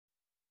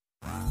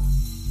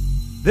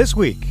This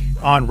week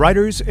on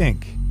Writers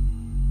Inc.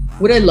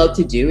 What I love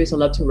to do is I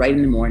love to write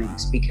in the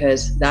mornings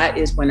because that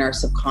is when our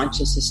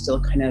subconscious is still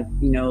kind of,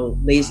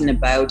 lazing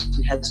about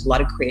and has a lot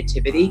of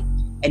creativity,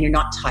 and you're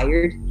not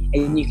tired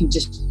and you can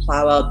just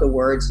plow out the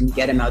words and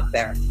get them out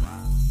there.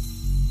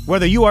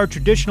 Whether you are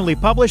traditionally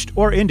published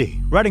or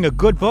indie, writing a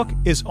good book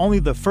is only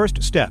the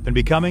first step in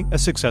becoming a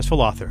successful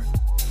author.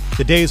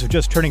 The days of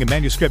just turning a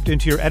manuscript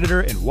into your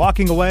editor and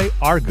walking away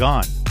are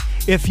gone.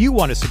 If you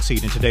want to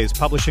succeed in today's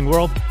publishing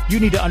world, you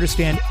need to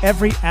understand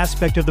every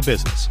aspect of the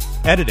business: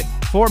 editing,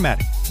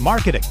 formatting,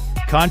 marketing,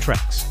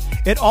 contracts.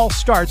 It all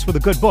starts with a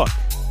good book.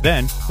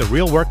 Then the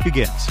real work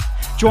begins.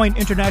 Join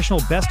international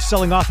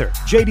best-selling author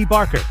J.D.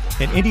 Barker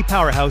and indie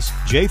powerhouse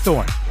Jay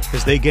Thorne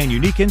as they gain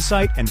unique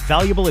insight and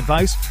valuable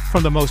advice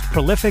from the most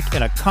prolific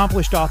and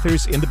accomplished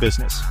authors in the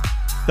business.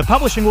 The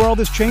publishing world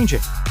is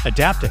changing,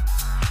 adapting.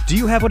 Do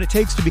you have what it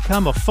takes to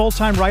become a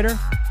full-time writer?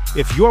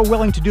 If you're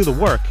willing to do the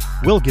work,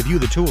 we'll give you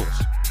the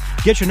tools.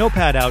 Get your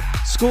notepad out.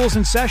 School's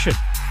in session.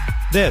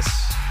 This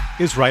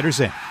is Writers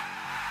Inc.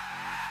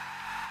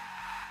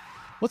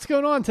 What's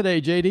going on today,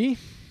 JD?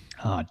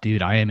 Oh,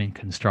 dude, I am in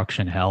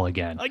construction hell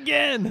again.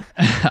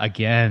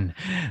 Again.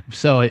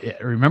 So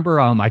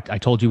remember, I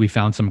told you we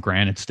found some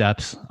granite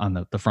steps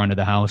on the front of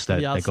the house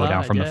that go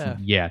down from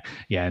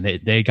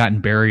and they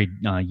gotten buried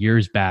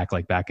years back,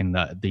 like back in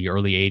the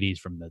early 80s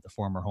from the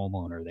former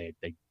homeowner.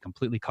 They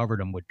completely covered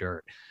them with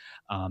dirt.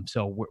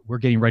 So we're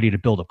getting ready to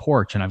build a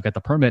porch, and I've got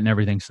the permit and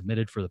everything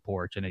submitted for the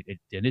porch. And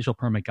the initial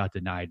permit got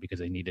denied because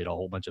they needed a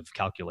whole bunch of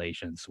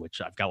calculations,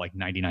 which I've got like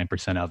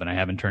 99% of, and I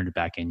haven't turned it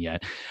back in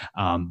yet.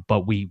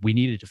 But we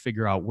needed to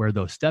figure out where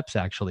those steps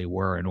actually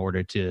were in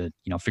order to,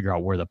 figure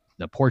out where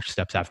the porch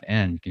steps have to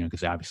end,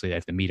 because obviously they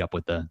have to meet up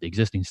with the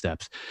existing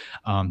steps.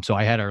 So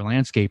I had our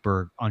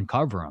landscaper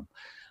uncover them.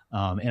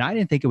 And I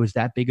didn't think it was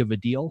that big of a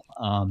deal.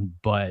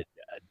 But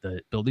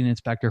the building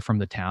inspector from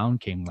the town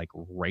came like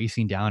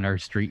racing down our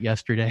street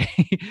yesterday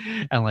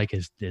and like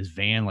his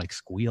van like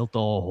squealed a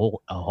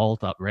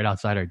halt up right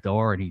outside our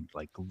door, and he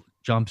like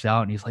jumps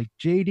out and he's like,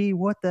 JD,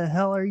 what the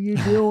hell are you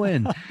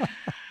doing?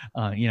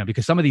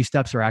 Because some of these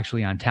steps are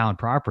actually on town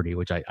property,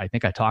 which I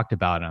think I talked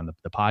about on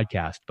the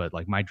podcast, but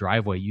like my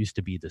driveway used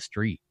to be the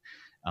street.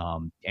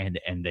 And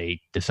they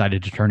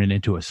decided to turn it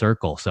into a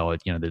circle. So,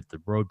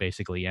 the road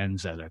basically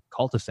ends at a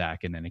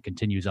cul-de-sac, and then it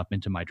continues up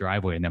into my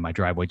driveway, and then my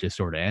driveway just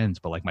sort of ends.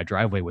 But like my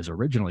driveway was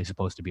originally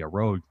supposed to be a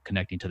road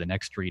connecting to the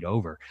next street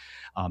over.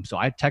 So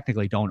I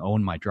technically don't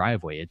own my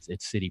driveway.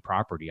 It's city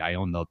property. I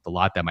own the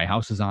lot that my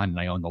house is on, and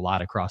I own the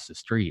lot across the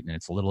street, and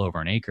it's a little over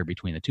an acre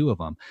between the two of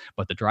them.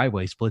 But the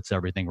driveway splits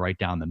everything right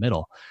down the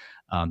middle.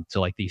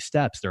 So like these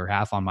steps, they're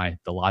half on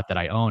the lot that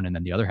I own, and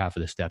then the other half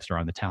of the steps are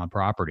on the town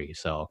property.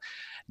 So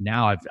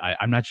now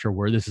I'm not sure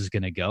where this is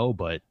going to go,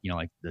 but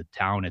like the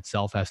town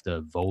itself has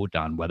to vote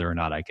on whether or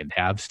not I can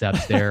have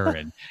steps there,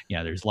 and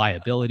there's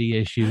liability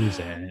issues,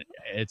 and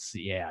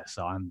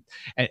So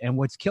and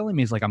what's killing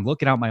me is like I'm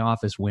looking out my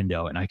office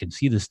window and I can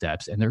see the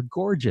steps, and they're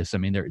gorgeous. I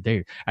mean,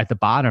 they're at the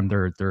bottom,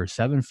 they're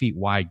 7 feet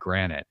wide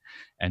granite.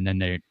 And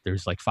then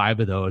there's like 5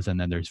 of those, and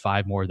then there's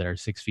 5 more that are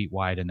 6 feet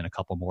wide, and then a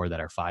couple more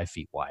that are 5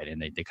 feet wide,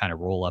 and they kind of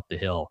roll up the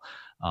hill.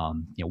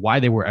 Why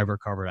they were ever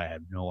covered, I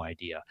have no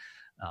idea.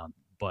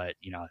 But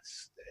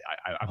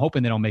I'm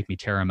hoping they don't make me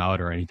tear them out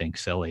or anything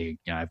silly.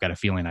 I've got a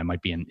feeling I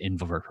might be in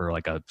for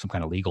like some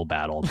kind of legal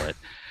battle. But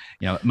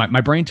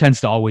my brain tends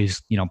to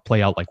always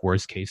play out like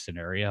worst case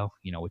scenario.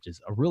 Which is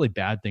a really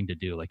bad thing to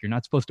do. Like you're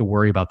not supposed to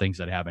worry about things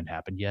that haven't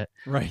happened yet,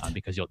 right?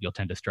 Because you'll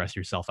tend to stress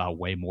yourself out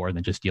way more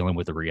than just dealing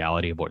with the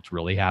reality of what's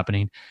really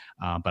happening.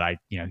 But I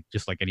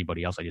just like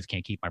anybody else, I just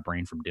can't keep my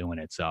brain from doing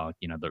it. So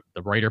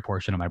the writer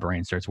portion of my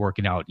brain starts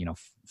working out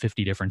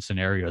 50 different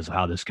scenarios of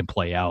how this can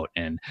play out,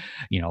 and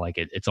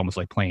it's almost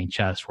like playing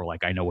chess, where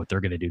like I know what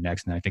they're going to do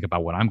next, and I think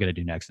about what I'm going to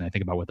do next, and I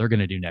think about what they're going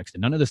to do next,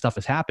 and none of this stuff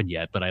has happened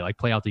yet, but I like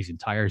play out these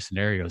entire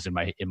scenarios in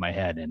my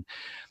head. And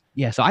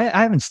so I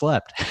haven't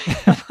slept.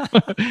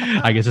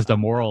 I guess it's the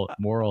moral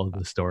of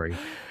the story.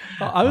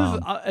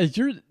 As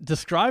you're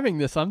describing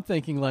this, I'm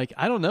thinking like,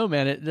 I don't know,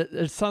 man,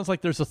 it sounds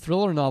like there's a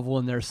thriller novel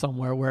in there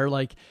somewhere where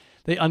like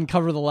they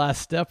uncover the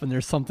last step and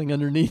there's something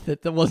underneath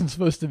it that wasn't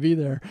supposed to be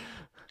there.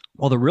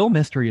 Well, the real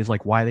mystery is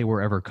like why they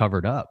were ever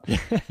covered up,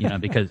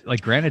 because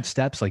like granite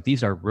steps, like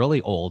these are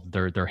really old.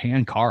 They're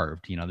hand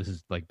carved. This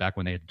is like back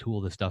when they had to tool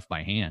this stuff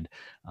by hand.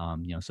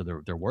 So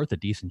they're worth a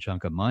decent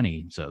chunk of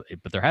money. So,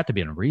 but there had to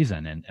be a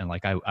reason. And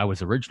like I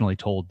was originally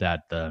told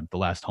that the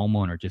last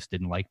homeowner just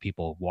didn't like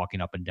people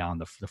walking up and down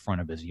the front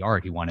of his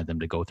yard. He wanted them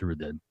to go through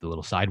the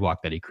little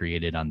sidewalk that he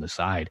created on the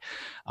side,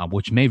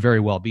 which may very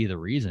well be the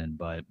reason.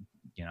 But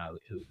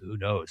who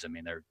knows? I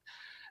mean,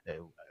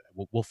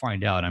 we'll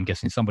find out. I'm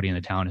guessing somebody in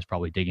the town is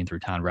probably digging through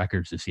town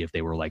records to see if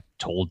they were like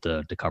told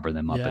to cover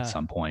them up at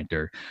some point,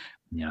 or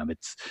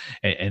It's,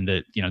 and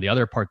the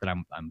other part that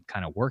I'm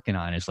kind of working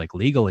on is like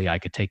legally I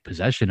could take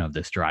possession of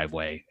this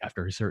driveway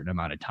after a certain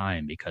amount of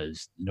time,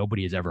 because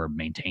nobody has ever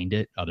maintained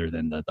it other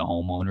than the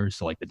homeowners.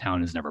 So like the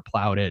town has never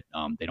plowed it.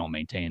 They don't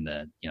maintain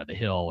the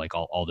hill, like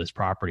all this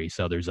property.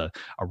 So there's a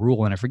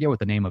rule, and I forget what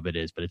the name of it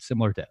is, but it's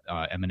similar to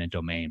eminent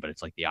domain, but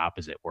it's like the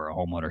opposite, where a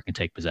homeowner can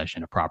take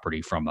possession of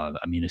property from a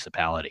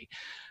municipality.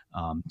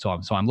 So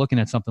I'm looking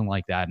at something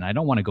like that, and I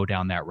don't want to go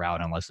down that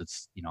route unless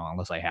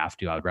I have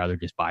to. I would rather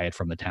just buy it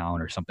from the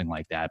town or something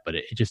like that. But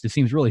it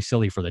seems really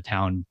silly for the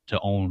town to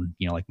own,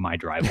 like my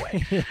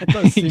driveway.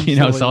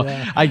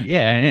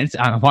 And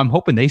I'm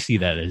hoping they see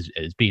that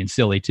as being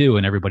silly too,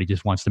 and everybody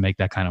just wants to make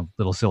that kind of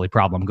little silly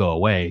problem go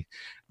away.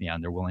 Yeah,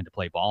 and they're willing to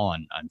play ball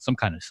on some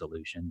kind of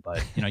solution.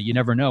 But you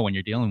never know when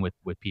you're dealing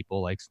with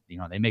people, like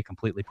they may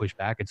completely push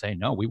back and say,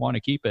 no, we want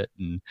to keep it,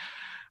 and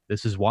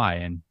this is why.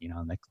 And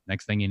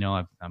next thing you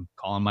know, I'm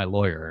calling my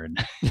lawyer,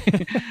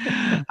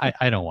 and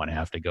I don't want to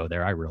have to go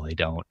there. I really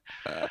don't.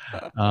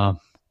 So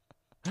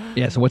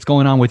what's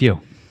going on with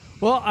you?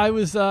 Well, I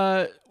was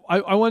I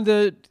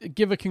wanted to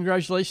give a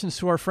congratulations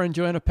to our friend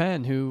Joanna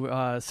Penn, who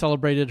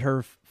celebrated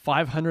her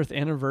 500th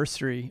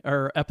anniversary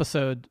or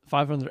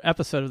 500th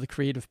episode of the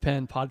Creative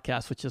Penn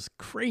podcast, which is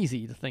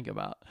crazy to think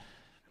about.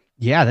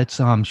 Yeah, that's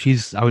I'm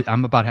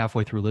about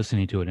halfway through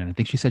listening to it, and I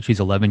think she said she's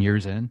 11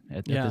 years in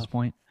at this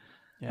point.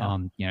 Yeah.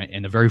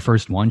 And the very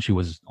first one, she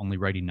was only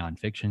writing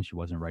nonfiction. She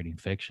wasn't writing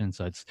fiction.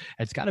 So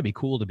it's got to be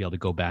cool to be able to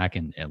go back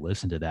and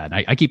listen to that.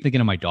 And I keep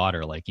thinking of my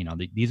daughter, like,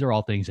 these are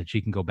all things that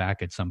she can go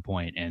back at some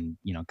point and,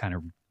 kind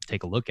of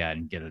take a look at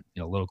and get a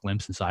little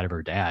glimpse inside of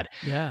her dad.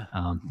 Yeah.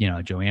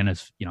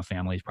 Joanna's,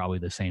 family is probably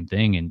the same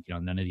thing. And,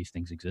 none of these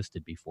things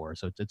existed before.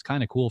 So it's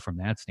kind of cool from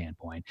that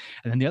standpoint.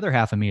 And then the other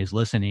half of me is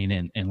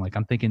listening and like,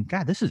 I'm thinking,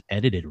 God, this is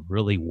edited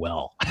really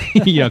well,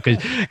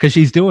 cause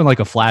she's doing like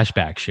a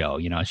flashback show,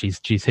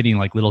 she's hitting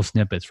like little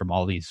snippets from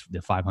all the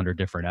 500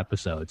 different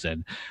episodes.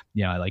 And,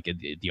 like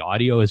the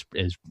audio is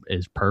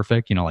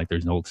perfect. Like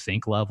there's no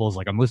sync levels.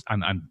 Like I'm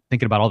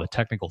thinking about all the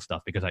technical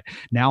stuff because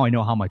now I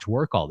know how much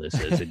work all this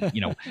is.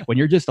 And, when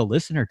you're just a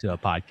listener to a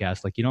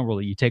podcast, like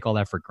you take all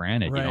that for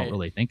granted. Right. You don't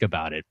really think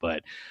about it,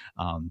 but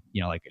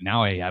like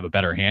now I have a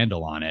better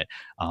handle on it.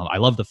 I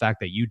love the fact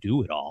that you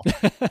do it all,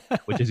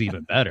 which is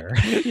even better.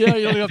 Yeah,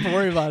 you don't have to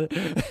worry about it.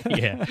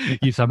 Yeah,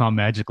 you somehow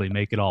magically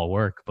make it all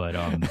work. But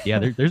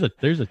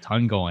there's a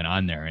ton going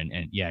on there,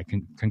 and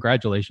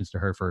congratulations to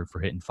her for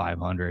hitting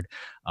 500.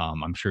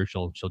 I'm sure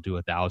she'll do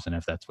 1,000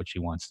 if that's what she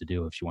wants to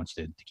do. If she wants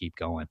to keep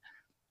going.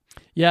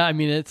 Yeah, I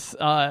mean it's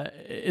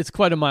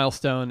quite a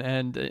milestone,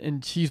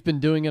 and she's been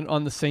doing it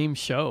on the same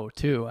show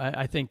too.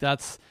 I think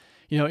that's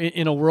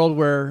in a world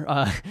where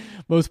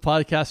most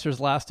podcasters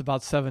last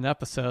about 7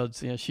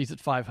 episodes, she's at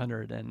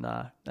 500, and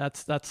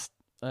that's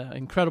an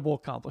incredible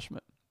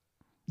accomplishment.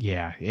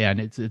 Yeah,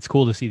 and it's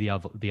cool to see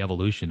the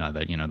evolution of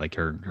it. Like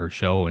her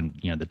show and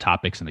the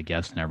topics and the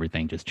guests and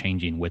everything just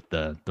changing with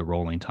the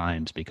rolling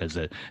times, because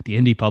the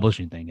indie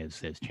publishing thing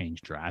has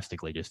changed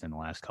drastically just in the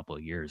last couple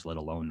of years, let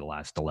alone the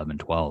last 11,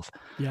 12.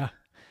 Yeah.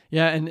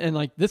 Yeah, and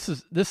like this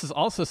is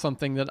also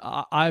something that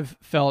I've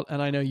felt,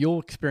 and I know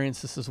you'll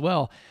experience this as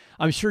well.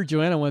 I'm sure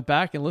Joanna went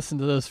back and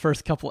listened to those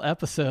first couple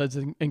episodes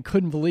and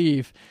couldn't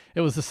believe it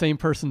was the same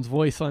person's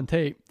voice on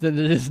tape than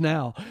it is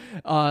now.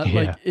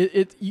 Like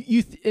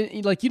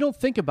you don't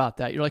think about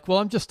that. You're like, well,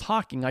 I'm just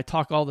talking. I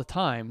talk all the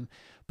time,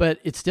 but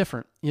it's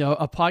different.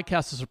 A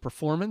podcast is a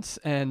performance,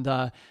 and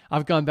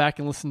I've gone back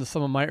and listened to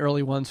some of my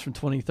early ones from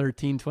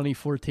 2013,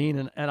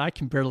 2014, and I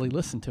can barely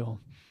listen to them.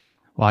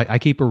 Well, I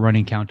keep a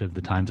running count of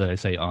the times that I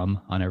say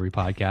on every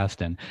podcast,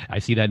 and I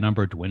see that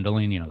number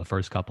dwindling. The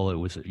first couple, it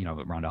was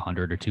around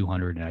 100 or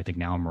 200, and I think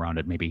now I'm around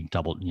at maybe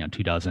double,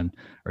 24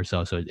 or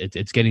so. So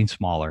it's getting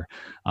smaller.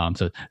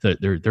 So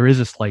there is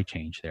a slight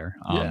change there.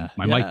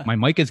 My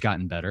mic has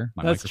gotten better.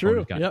 My microphone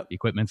has gotten, the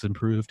equipment's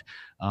improved.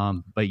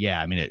 But yeah,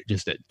 I mean, it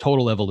just a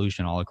total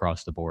evolution all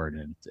across the board,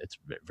 and it's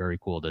very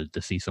cool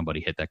to see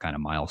somebody hit that kind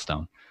of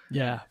milestone.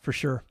 Yeah, for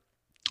sure.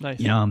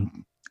 Nice.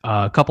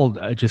 A couple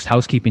just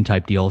housekeeping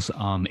type deals.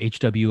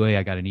 HWA,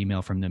 I got an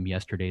email from them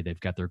yesterday. They've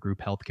got their group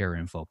healthcare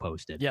info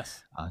posted.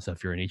 Yes. So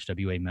if you're an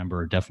HWA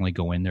member, definitely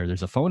go in there.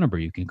 There's a phone number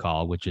you can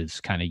call, which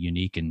is kind of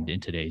unique in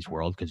today's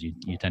world, because you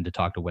tend to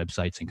talk to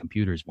websites and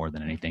computers more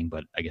than anything.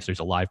 But I guess there's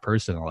a live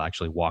person that will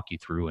actually walk you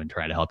through and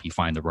try to help you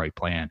find the right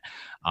plan.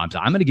 So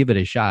I'm going to give it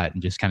a shot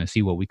and just kind of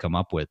see what we come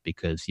up with,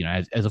 because,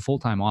 as a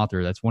full-time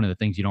author, that's one of the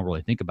things you don't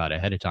really think about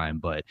ahead of time.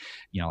 But,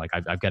 like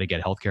I've got to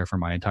get healthcare for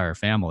my entire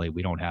family.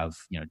 We don't have,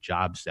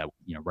 jobs that,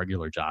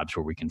 regular jobs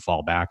where we can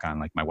fall back on.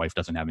 Like my wife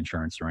doesn't have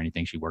insurance or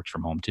anything. She works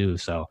from home too.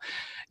 So,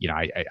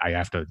 I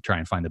have to try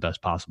and find the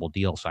best possible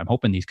deal. So I'm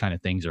hoping these kind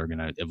of things are going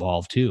to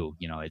evolve too,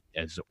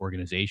 as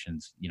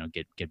organizations,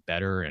 get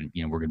better, and,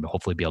 we're going to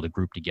hopefully be able to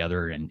group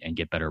together and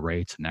get better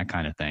rates and that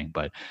kind of thing.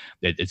 But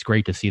it's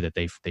great to see that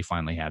they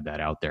finally have that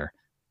out there.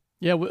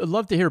 Yeah. We'd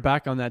love to hear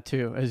back on that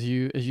too, as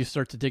you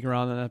start to dig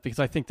around on that, because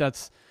I think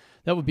that's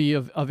that would be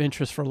of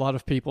interest for a lot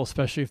of people,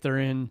 especially if they're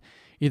in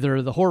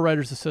either the Horror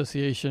Writers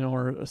Association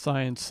or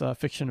science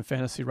fiction and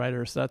fantasy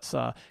writers. That's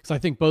because I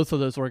think both of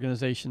those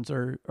organizations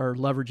are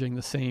leveraging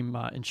the same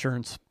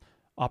insurance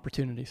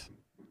opportunities.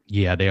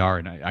 Yeah, they are,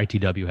 and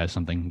ITW has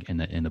something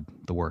in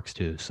the works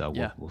too. So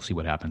we'll see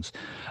what happens.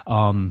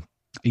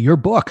 Your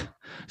book.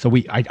 So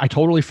I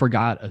totally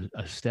forgot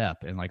a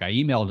step, and like I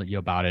emailed you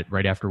about it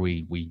right after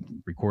we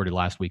recorded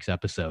last week's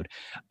episode.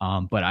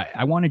 But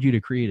I wanted you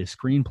to create a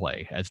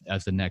screenplay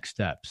as the next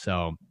step.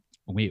 So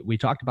we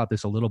talked about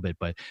this a little bit,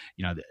 but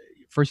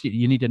first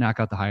you need to knock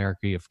out the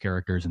hierarchy of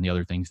characters and the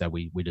other things that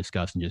we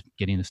discussed, and just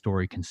getting the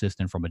story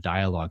consistent from a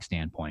dialogue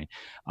standpoint.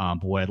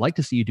 But what I'd like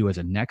to see you do as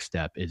a next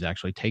step is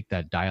actually take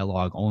that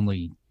dialogue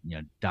only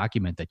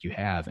document that you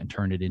have and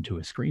turn it into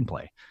a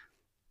screenplay.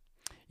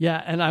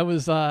 Yeah, and I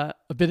was a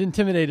bit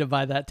intimidated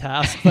by that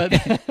task, but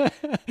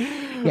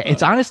yeah,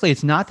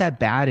 it's not that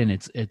bad,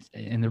 and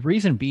and the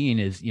reason being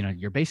is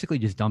you're basically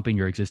just dumping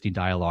your existing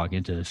dialogue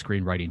into a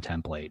screenwriting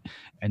template,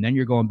 and then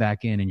you're going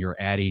back in and you're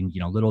adding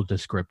little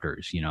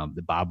descriptors.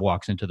 The Bob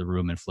walks into the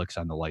room and flicks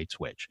on the light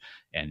switch,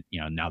 and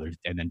now there's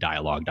and then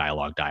dialogue,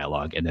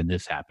 and then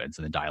this happens,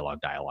 and then dialogue.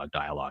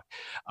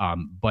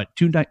 But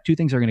two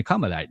things are going to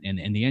come of that, and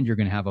in the end, you're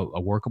going to have a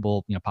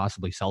workable,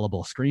 possibly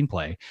sellable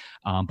screenplay,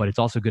 but it's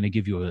also going to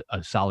give you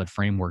a solid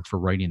framework for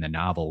writing the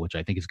novel, which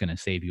I think is going to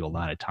save you a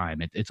lot of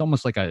time. It's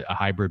almost like a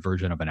hybrid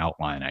version of an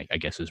outline, I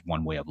guess is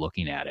one way of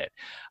looking at it.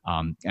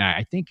 And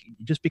I think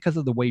just because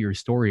of the way your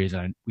story is,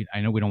 and I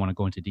know we don't want to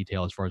go into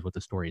detail as far as what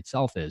the story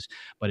itself is,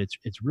 but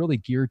it's really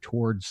geared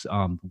towards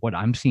what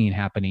I'm seeing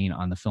happening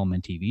on the film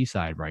and TV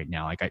side right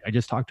now. Like I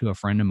just talked to a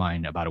friend of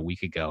mine about a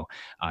week ago.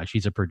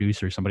 She's a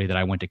producer, somebody that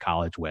I went to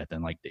college with.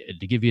 And like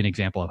to give you an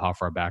example of how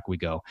far back we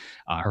go,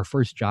 her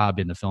first job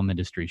in the film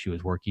industry, she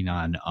was working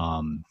on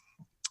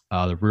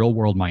the Real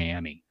World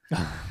Miami.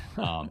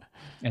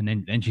 And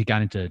then she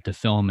got into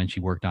film, and she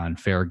worked on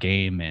Fair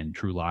Game and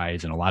True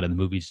Lies and a lot of the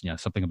movies,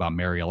 Something About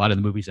Mary, a lot of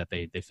the movies that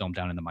they filmed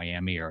down in the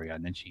Miami area.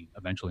 And then she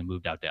eventually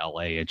moved out to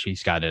LA, and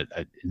she's got an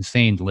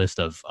insane list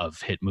of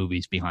hit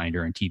movies behind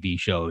her and TV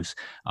shows.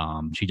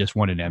 She just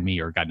won an Emmy,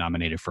 or got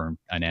nominated for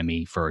an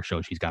Emmy for a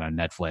show she's got on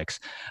Netflix.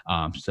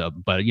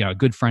 But a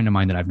good friend of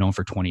mine that I've known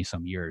for 20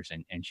 some years,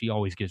 and she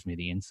always gives me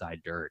the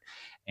inside dirt.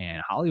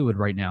 And Hollywood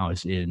right now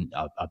is in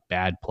a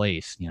bad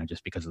place,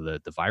 just because of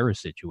the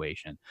virus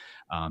situation.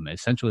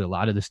 Essentially, a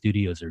lot of the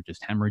studios are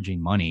just hemorrhaging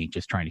money,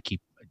 just trying to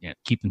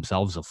keep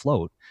themselves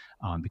afloat,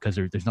 because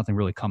there's nothing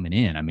really coming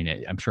in. I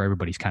mean, I'm sure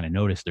everybody's kind of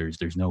noticed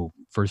there's no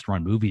first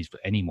run movies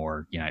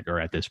anymore, or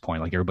at this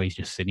point, like everybody's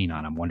just sitting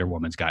on them. Wonder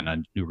Woman's gotten a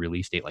new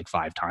release date like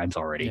 5 times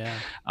already. Yeah.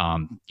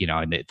 And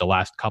the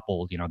last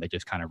couple, they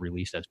just kind of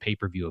released as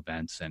pay-per-view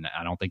events, and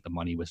I don't think the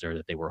money was there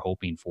that they were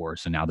hoping for.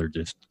 So now they're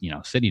just,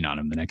 sitting on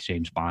them. The next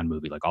James Bond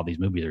movie, like all these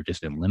movies are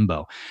just in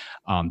limbo.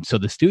 So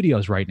the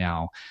studios right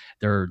now,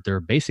 they're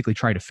basically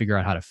trying to figure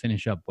out how to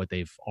finish up what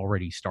they've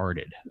already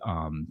started.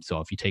 So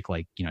if you take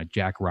like,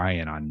 Jack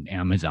Ryan on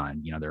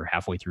Amazon, they're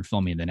halfway through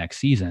filming the next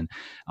season.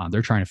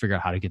 They're trying to figure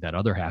out how to get that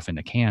other half in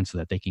the can so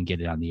that they can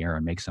get it on the air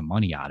and make some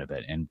money out of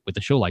it. And with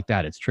a show like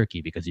that, it's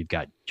tricky because you've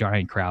got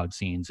giant crowd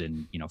scenes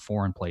in,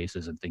 foreign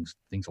places and things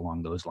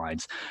along those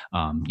lines.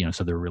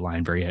 So they're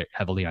relying very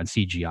heavily on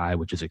CGI,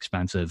 which is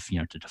expensive,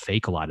 to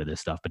fake a lot of this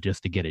stuff, but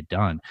just to get it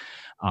done.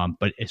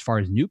 But as far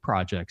as new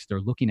projects,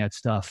 they're looking at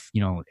stuff,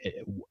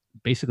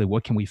 basically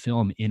what can we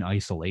film in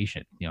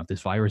isolation? If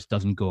this virus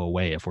doesn't go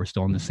away, if we're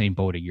still in the same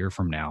boat a year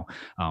from now,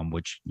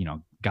 which,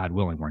 God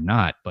willing, we're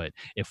not. But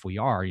if we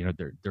are,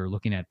 they're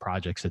looking at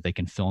projects that they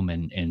can film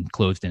in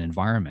closed-in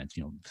environments,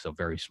 so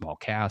very small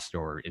cast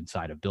or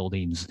inside of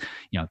buildings,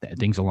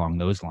 things along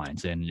those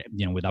lines. And,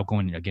 without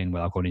going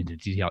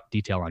into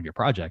detail on your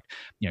project,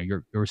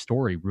 your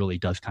story really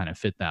does kind of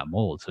fit that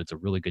mold. So it's a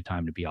really good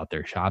time to be out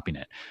there shopping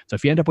it. So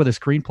if you end up with a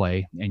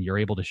screenplay and you're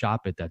able to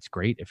shop it, that's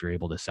great. If you're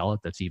able to sell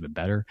it, that's even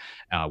better.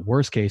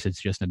 Worst case,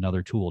 it's just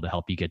another tool to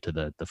help you get to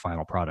the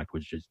final product,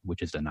 which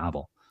is the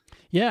novel.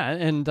 Yeah,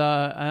 and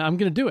I'm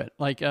going to do it.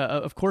 Like,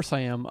 of course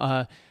I am.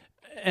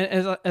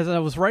 As I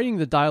was writing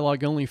the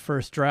dialogue only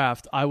first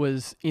draft, I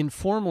was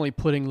informally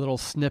putting little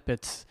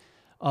snippets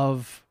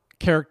of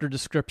character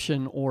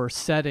description or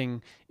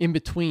setting in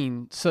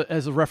between, so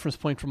as a reference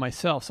point for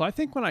myself. So I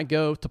think when I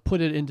go to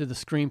put it into the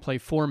screenplay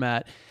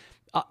format,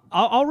 I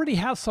already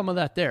have some of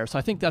that there. So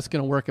I think that's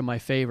going to work in my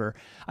favor.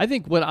 I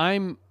think what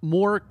I'm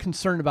more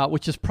concerned about,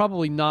 which is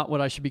probably not what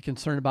I should be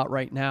concerned about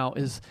right now,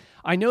 is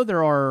I know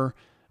there are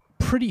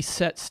pretty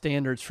set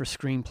standards for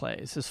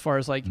screenplays as far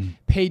as like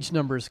page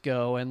numbers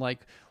go and like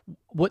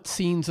what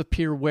scenes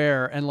appear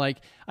where. And like,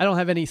 I don't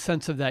have any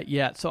sense of that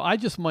yet. So I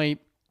just might,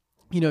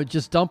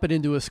 just dump it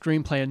into a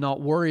screenplay and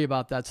not worry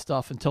about that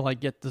stuff until I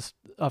get this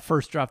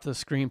first draft of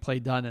the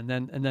screenplay done and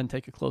then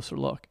take a closer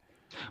look.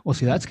 Well,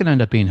 see, that's going to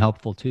end up being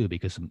helpful too,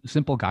 because some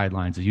simple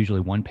guidelines is usually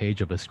 1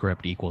 page of a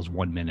script equals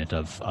 1 minute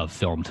of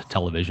filmed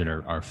television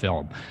or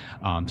film.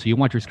 So you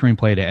want your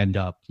screenplay to end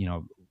up,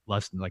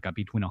 less than like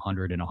between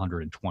 100 and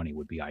 120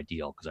 would be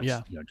ideal, because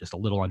that's just a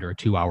little under a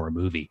 2-hour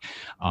movie.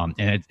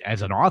 And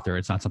as an author,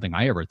 it's not something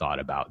I ever thought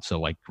about. So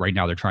like right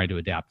now they're trying to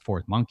adapt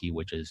Fourth Monkey,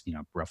 which is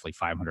roughly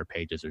 500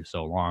 pages or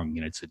so long.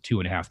 It's a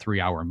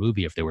 2.5-3 hour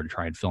movie if they were to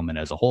try and film it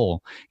as a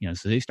whole.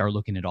 So they start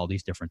looking at all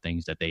these different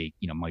things that they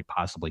might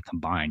possibly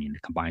combine.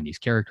 Combine these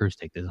characters,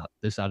 take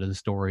this out of the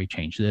story,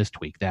 change this,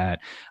 tweak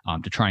that,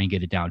 to try and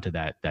get it down to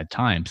that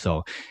time.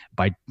 So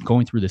by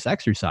going through this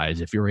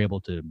exercise, if you're able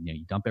to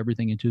you dump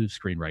everything into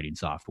screenwriting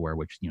software,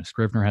 which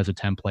Scrivener has a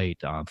template.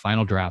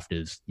 Final Draft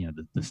is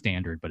the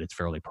standard, but it's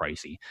fairly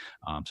pricey.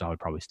 So I would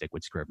probably stick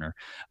with Scrivener.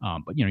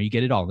 But you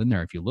get it all in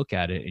there. If you look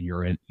at it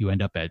and you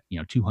end up at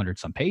 200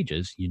 some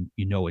pages,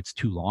 it's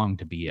too long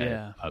to be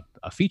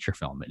a feature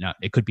film. Now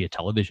it could be a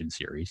television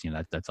series.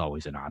 That's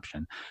always an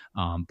option.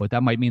 But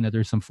that might mean that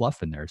there's some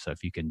fluff in there. So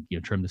if you can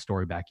trim the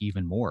story back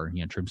even more,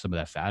 trim some of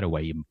that fat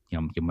away,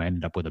 you might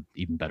end up with an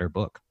even better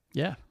book.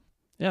 Yeah.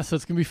 Yeah. So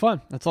it's going to be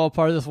fun. That's all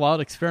part of this wild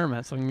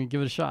experiment. So I'm going to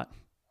give it a shot.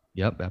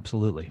 Yep,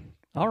 absolutely.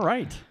 All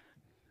right.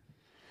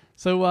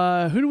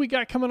 So who do we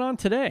got coming on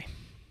today?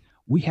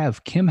 We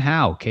have Kim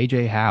Howe,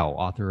 KJ Howe,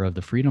 author of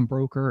The Freedom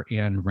Broker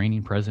and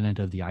reigning president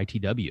of the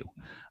ITW.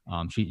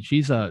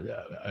 She's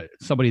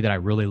somebody that I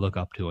really look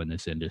up to in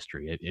this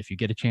industry. If you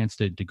get a chance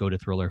to go to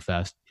Thriller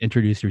Fest,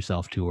 introduce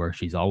yourself to her.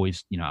 She's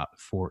always,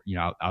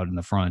 out in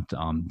the front,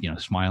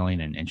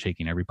 smiling and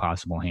shaking every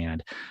possible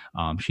hand.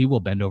 She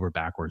will bend over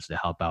backwards to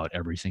help out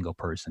every single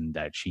person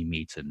that she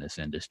meets in this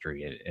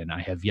industry. And I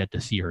have yet to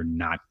see her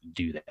not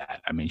do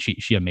that. I mean,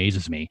 she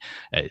amazes me,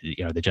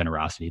 the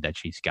generosity that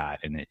she's got.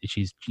 And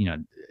she's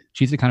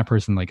the kind of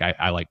person like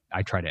I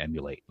try to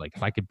emulate. Like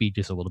if I could be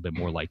just a little bit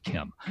more like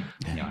Kim,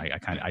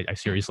 I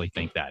seriously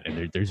think that.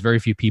 And there's very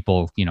few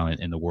people,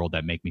 in the world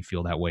that make me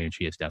feel that way. And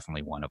she is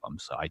definitely one of them.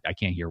 So I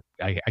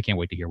can't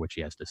wait to hear what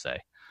she has to say.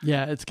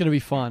 Yeah, it's going to be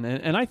fun.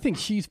 And I think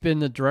she's been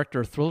the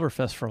director of Thriller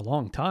Fest for a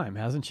long time,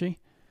 hasn't she?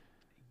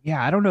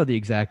 Yeah, I don't know the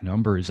exact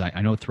numbers.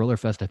 I know Thriller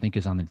Fest, I think,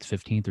 is on its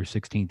 15th or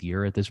 16th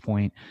year at this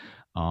point.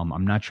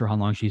 I'm not sure how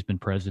long she's been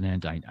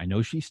president. I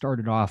know she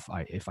started off,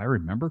 if I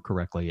remember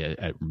correctly,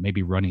 at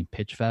maybe running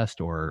Pitch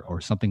Fest or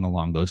something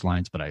along those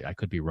lines, but I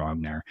could be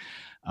wrong there.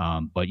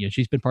 But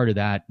she's been part of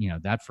that,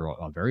 that for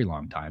a very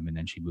long time. And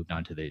then she moved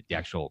on to the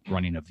actual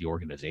running of the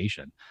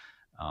organization.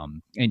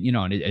 And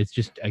it's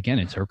just, again,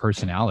 it's her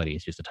personality.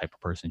 It's just the type of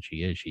person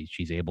she is.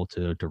 She's able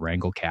to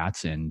wrangle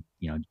cats and,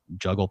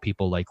 juggle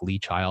people like Lee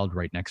Child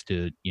right next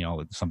to,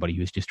 somebody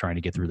who's just trying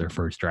to get through their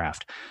first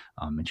draft.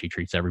 And she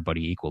treats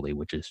everybody equally,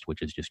 which is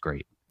just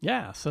great.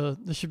 Yeah. So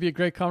this should be a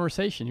great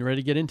conversation. You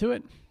ready to get into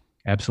it?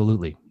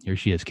 Absolutely. Here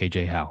she is,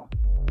 KJ Howe.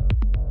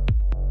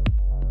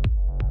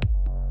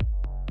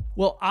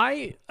 Well,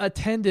 I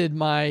attended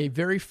my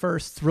very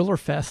first Thriller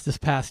Fest this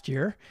past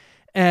year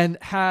and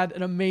had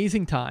an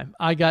amazing time.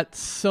 I got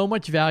so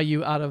much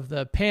value out of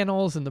the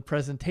panels and the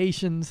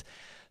presentations.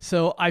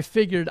 So I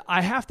figured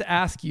I have to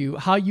ask you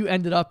how you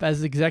ended up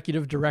as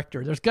executive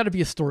director. There's got to be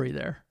a story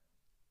there.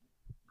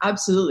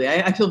 Absolutely.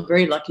 I feel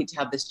very lucky to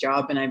have this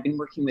job, and I've been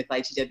working with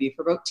ITW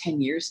for about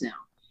 10 years now.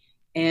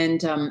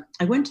 And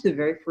I went to the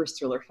very first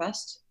Thriller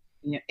Fest,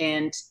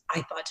 and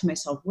I thought to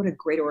myself, what a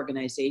great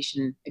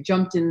organization. I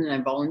jumped in and I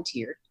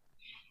volunteered.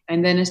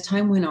 And then as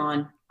time went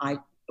on, I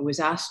was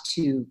asked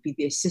to be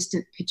the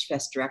assistant Pitch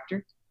Fest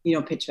director.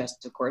 Pitch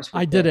Fest, of course.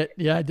 I did it.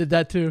 Yeah, I did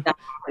that too.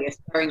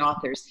 Aspiring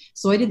authors.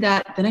 So I did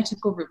that. Then I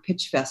took over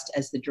Pitch Fest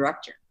as the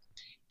director.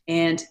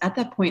 And at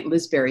that point,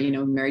 Liz Berry,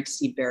 married to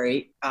Steve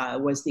Berry,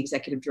 was the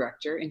executive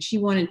director, and she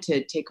wanted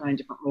to take on a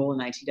different role in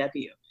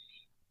ITW.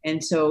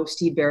 And so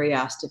Steve Berry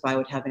asked if I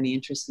would have any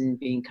interest in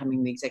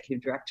becoming the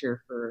executive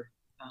director for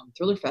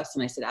Thriller Fest.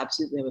 And I said,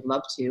 absolutely, I would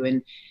love to. And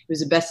it was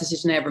the best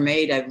decision I ever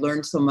made. I've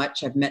learned so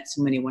much. I've met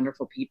so many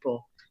wonderful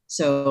people.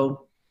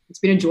 So it's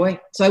been a joy.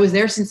 So I was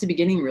there since the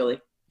beginning, really.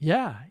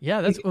 Yeah.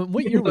 That's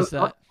what year was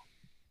that?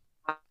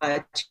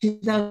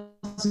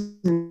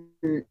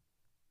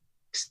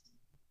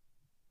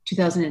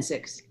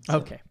 2006.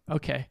 So.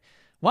 Okay.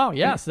 Wow.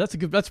 Yeah. So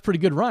that's a pretty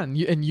good run.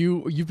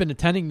 You've been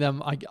attending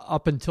them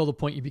up until the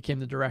point you became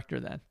the director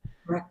then.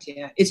 Correct.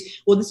 Yeah.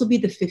 This will be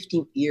the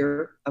 15th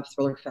year of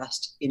Thriller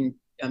Fest in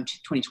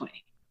 2020.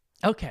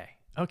 Okay.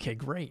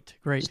 Great.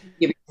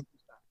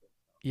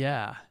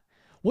 Yeah.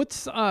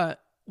 What's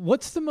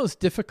the most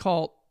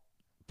difficult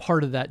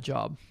part of that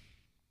job?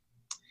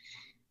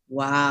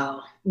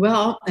 Wow.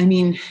 Well,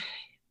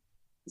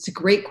 it's a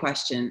great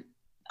question.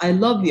 I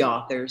love the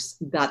authors.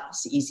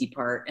 That's the easy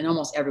part. And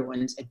almost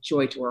everyone's a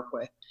joy to work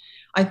with.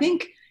 I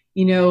think,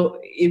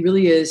 it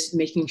really is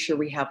making sure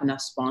we have enough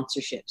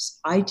sponsorships.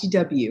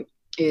 ITW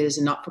is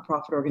a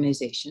not-for-profit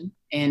organization,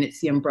 and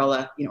it's the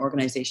umbrella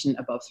organization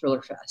above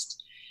Thriller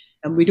Fest.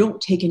 And we don't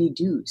take any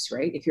dues,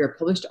 right? If you're a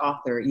published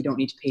author, you don't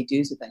need to pay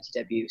dues with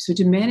ITW. So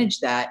to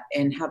manage that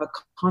and have a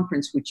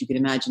conference, which you can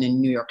imagine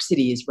in New York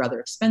City is rather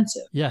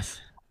expensive.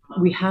 Yes.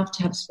 We have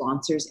to have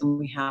sponsors, and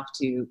we have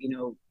to,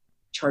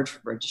 charge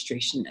for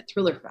registration at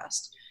Thriller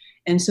Fest.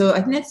 And so I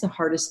think that's the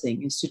hardest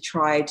thing, is to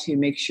try to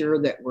make sure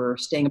that we're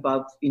staying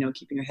above,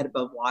 keeping our head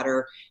above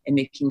water and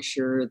making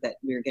sure that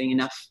we're getting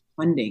enough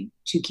funding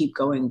to keep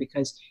going,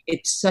 because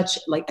it's such,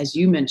 like, as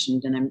you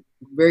mentioned, and I'm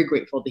very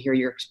grateful to hear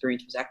your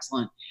experience was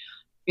excellent.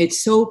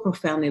 It's so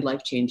profoundly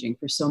life-changing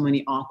for so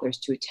many authors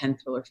to attend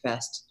Thriller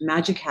Fest.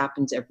 Magic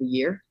happens every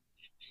year.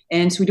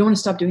 And so we don't want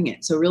to stop doing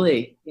it. So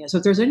really, yeah. So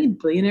if there's any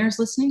billionaires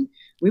listening,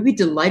 we'd be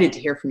delighted to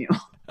hear from you.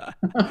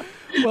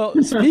 Well,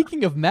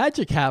 speaking of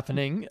magic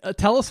happening,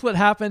 tell us what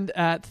happened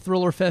at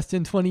Thriller Fest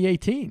in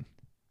 2018.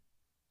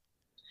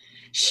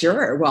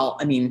 Sure. Well,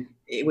 I mean,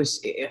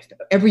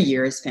 every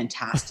year is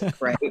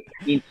fantastic, right?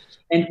 I mean,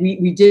 and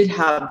we did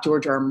have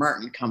George R. R.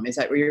 Martin come. Is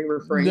that what you're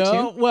referring to?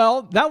 No,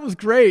 well, that was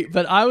great,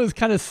 but I was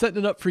kind of setting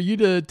it up for you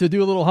to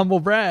do a little humble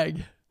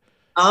brag.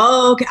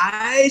 Oh, okay.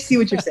 I see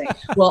what you're saying.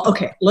 Well,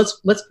 okay. Let's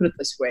put it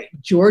this way.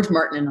 George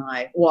Martin and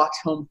I walked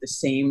home with the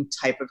same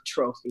type of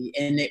trophy,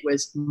 and it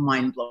was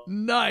mind blowing.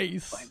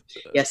 Nice.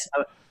 Yes.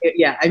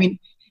 Yeah. I mean,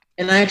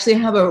 and I actually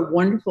have a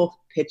wonderful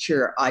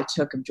picture I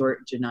took of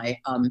George and I,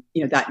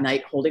 that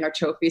night holding our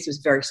trophies. It was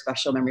a very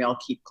special memory I'll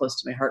keep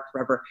close to my heart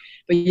forever.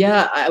 But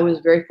yeah, I was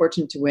very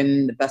fortunate to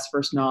win the Best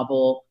First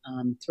Novel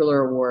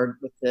Thriller Award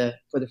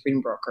for the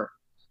Freedom Broker,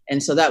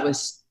 and so that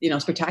was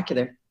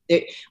spectacular.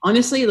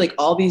 Honestly, like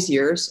all these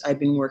years, I've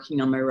been working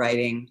on my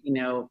writing,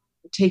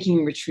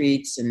 taking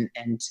retreats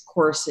and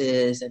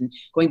courses and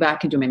going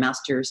back and doing my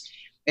master's,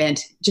 and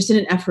just in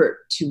an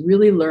effort to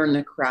really learn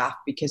the craft,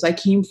 because I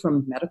came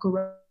from medical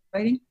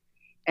writing,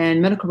 and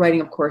medical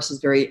writing, of course, is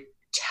very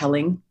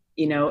telling,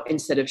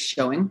 instead of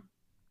showing.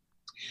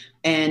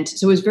 And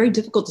so it was very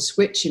difficult to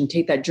switch and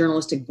take that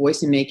journalistic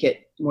voice and make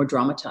it more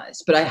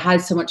dramatized. But I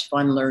had so much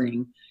fun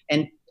learning,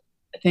 and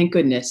thank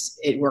goodness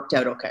it worked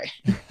out okay.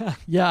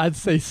 Yeah, I'd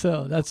say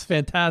so. That's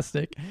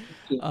fantastic.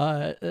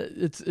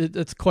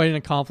 It's quite an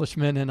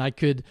accomplishment. And I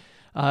could,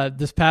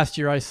 this past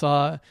year I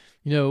saw,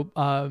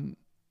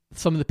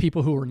 some of the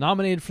people who were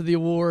nominated for the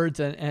awards,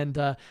 and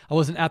I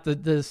wasn't at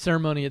the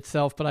ceremony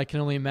itself, but I can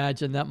only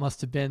imagine that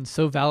must have been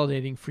so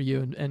validating for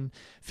you, and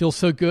feel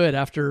so good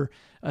after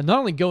not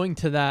only going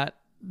to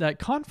that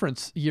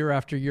conference year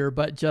after year,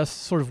 but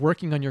just sort of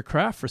working on your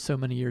craft for so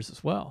many years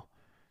as well.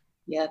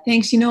 Yeah,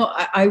 thanks.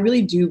 I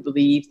really do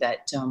believe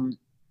that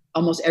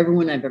almost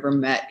everyone I've ever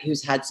met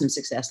who's had some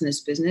success in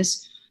this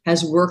business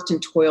has worked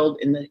and toiled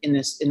in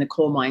the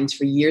coal mines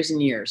for years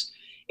and years.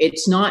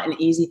 It's not an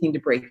easy thing to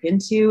break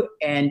into,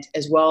 and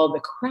as well, the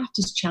craft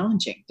is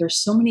challenging. There's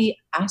so many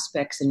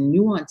aspects and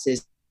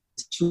nuances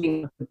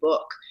to the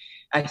book.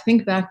 I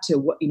think back to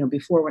what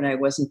before, when I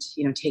wasn't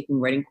taking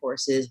writing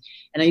courses,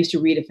 and I used to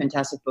read a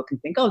fantastic book and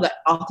think, oh, that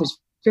author's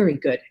very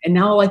good. And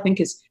now all I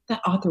think is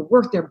that author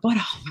worked their butt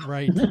off.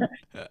 Right.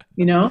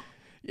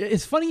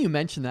 It's funny you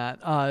mentioned that.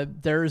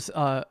 There's,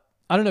 I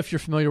don't know if you're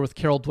familiar with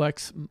Carol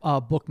Dweck's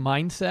book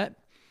Mindset.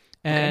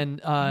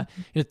 And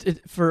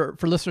for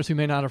listeners who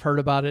may not have heard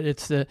about it,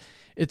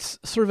 it's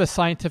sort of a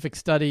scientific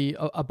study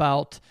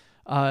about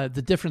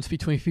the difference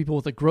between people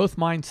with a growth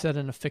mindset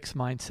and a fixed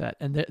mindset.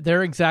 And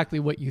they're exactly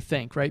what you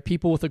think, right?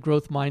 People with a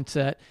growth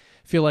mindset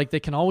feel like they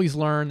can always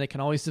learn, they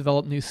can always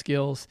develop new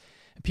skills.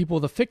 And people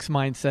with a fixed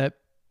mindset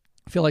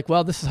feel like,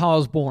 well, this is how I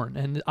was born,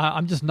 and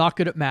I'm just not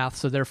good at math,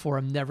 so therefore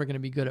I'm never going to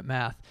be good at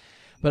math.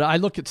 But I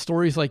look at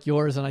stories like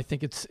yours, and I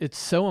think it's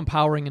so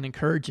empowering and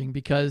encouraging,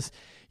 because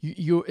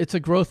it's a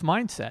growth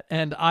mindset.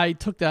 And I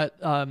took that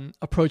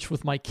approach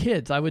with my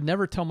kids. I would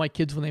never tell my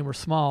kids when they were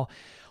small,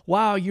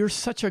 wow, you're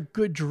such a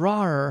good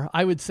drawer.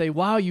 I would say,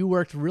 wow, you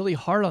worked really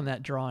hard on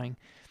that drawing.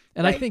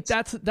 And right. I think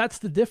that's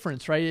the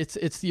difference, right?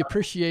 It's the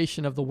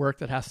appreciation of the work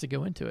that has to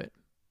go into it.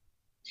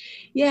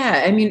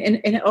 Yeah, I mean,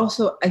 and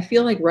also I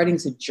feel like writing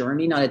is a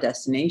journey, not a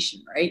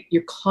destination, right?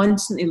 You're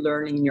constantly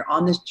learning, and you're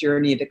on this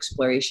journey of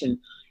exploration.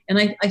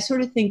 And I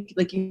sort of think,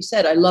 like you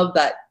said, I love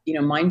that,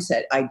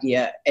 mindset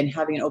idea, and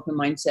having an open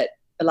mindset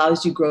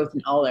allows you growth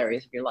in all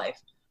areas of your life.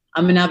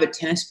 I'm an avid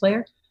tennis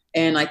player,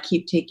 and I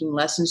keep taking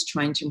lessons,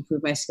 trying to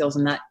improve my skills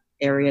in that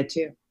area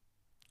too.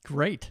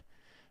 Great.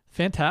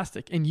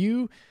 Fantastic. And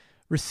you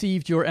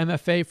received your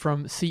MFA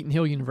from Seton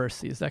Hill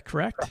University. Is that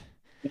correct?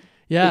 Correct.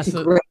 Yeah. It's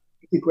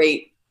a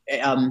great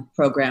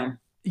program.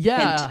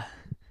 Yeah.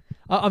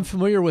 I'm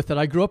familiar with it.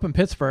 I grew up in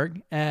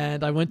Pittsburgh,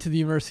 and I went to the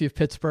University of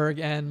Pittsburgh,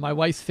 and my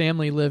wife's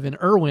family live in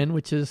Irwin,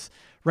 which is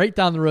right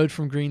down the road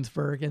from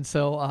Greensburg. And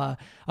so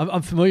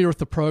I'm familiar with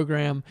the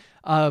program.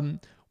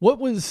 What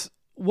was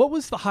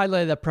the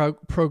highlight of that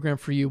program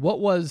for you?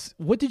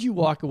 What did you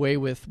walk away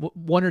with?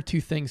 One or two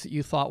things that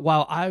you thought,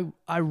 wow,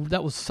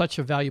 that was such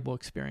a valuable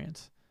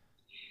experience?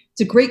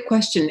 It's a great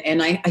question.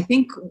 And I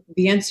think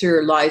the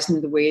answer lies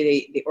in the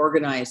way they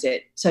organize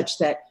it, such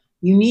that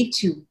you need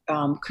to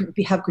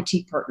have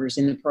critique partners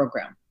in the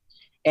program.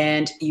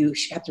 And you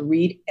have to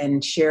read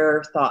and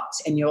share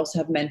thoughts. And you also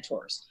have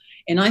mentors.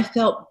 And I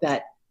felt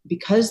that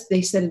because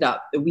they set it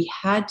up, that we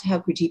had to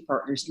have critique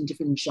partners in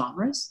different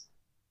genres,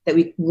 that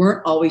we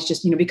weren't always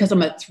just, because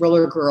I'm a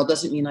thriller girl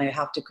doesn't mean I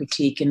have to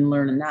critique and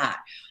learn in that.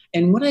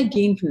 And what I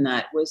gained from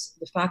that was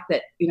the fact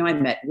that, I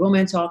met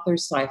romance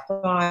authors,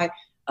 sci-fi,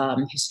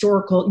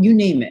 historical, you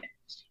name it.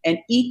 And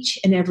each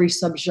and every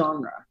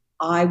subgenre,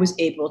 I was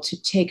able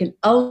to take an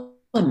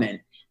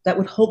element that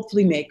would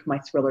hopefully make my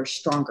thriller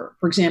stronger.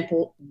 For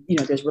example,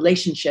 there's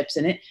relationships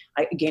in it.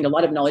 I gained a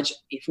lot of knowledge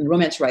from the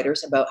romance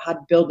writers about how to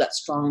build that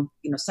strong,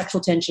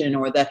 sexual tension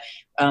or the,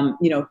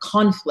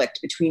 conflict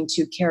between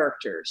two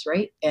characters,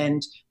 right?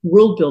 And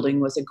world building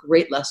was a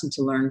great lesson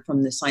to learn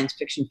from the science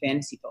fiction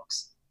fantasy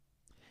folks.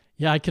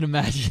 Yeah, I can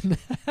imagine.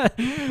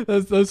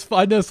 those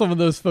I know some of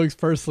those folks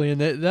personally,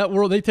 and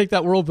they take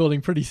that world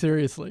building pretty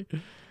seriously.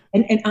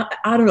 And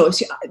I don't know.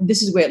 See,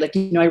 this is weird.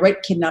 I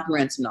write kidnap and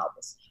ransom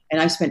novels, and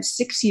I've spent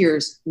 6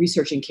 years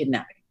researching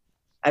kidnapping.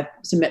 I've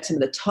met some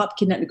of the top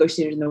kidnap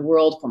negotiators in the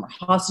world, former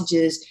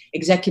hostages,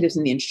 executives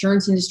in the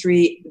insurance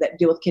industry that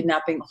deal with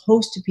kidnapping, a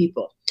host of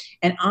people.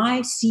 And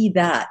I see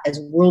that as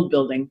world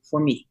building for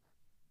me.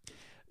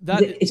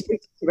 It's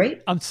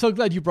right. I'm so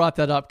glad you brought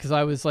that up, because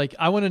I was like,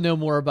 I want to know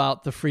more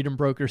about the Freedom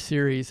Broker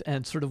series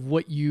and sort of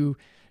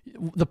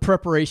the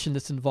preparation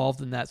that's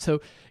involved in that.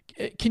 So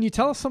can you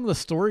tell us some of the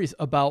stories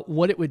about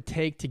what it would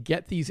take to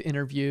get these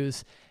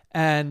interviews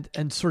and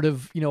sort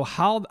of,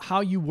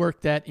 how you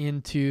work that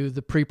into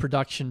the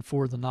pre-production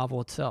for the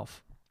novel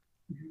itself?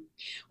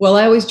 Well,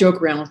 I always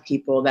joke around with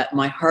people that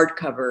my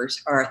hardcovers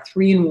are a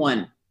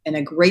 3-in-1 and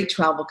a great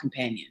travel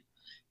companion.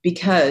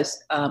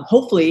 Because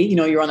hopefully,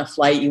 you're on a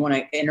flight, you want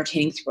an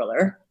entertaining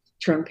thriller,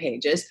 turn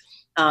pages.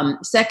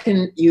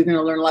 Second, you're going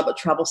to learn a lot about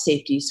travel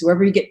safety. So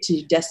wherever you get to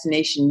your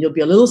destination, you'll be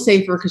a little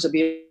safer because you'll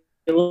be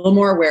a little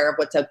more aware of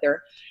what's out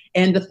there.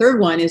 And the third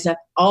one is that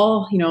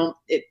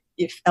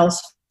if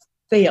else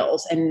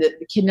fails and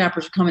the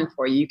kidnappers are coming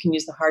for you, you can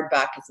use the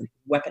hardback as a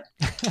weapon,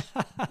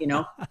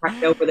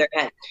 cracked over their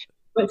head.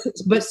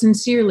 But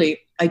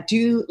sincerely, I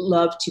do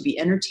love to be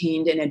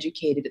entertained and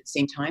educated at the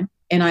same time.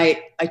 And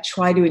I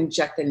try to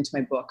inject that into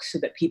my book so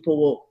that people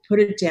will put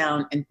it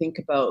down and think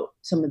about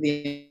some of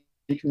the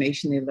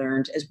information they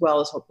learned, as well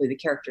as hopefully the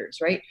characters,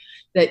 right?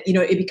 That,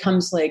 it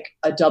becomes like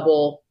a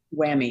double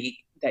whammy,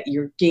 that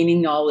you're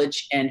gaining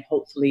knowledge and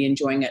hopefully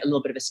enjoying a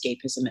little bit of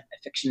escapism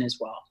fiction as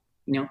well,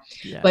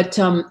 Yeah. But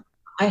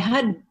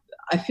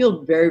I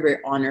feel very, very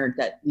honored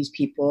that these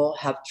people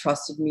have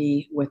trusted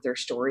me with their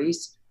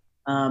stories.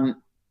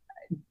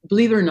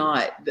 Believe it or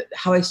not,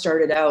 how I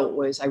started out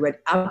was I read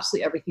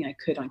absolutely everything I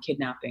could on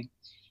kidnapping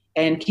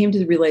and came to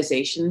the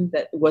realization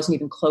that it wasn't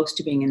even close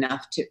to being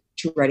enough to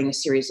writing a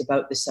series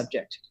about this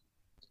subject.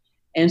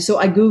 And so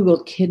I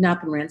Googled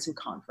kidnap and ransom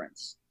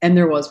conference, and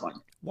there was one.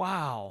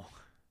 Wow.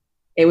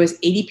 It was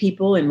 80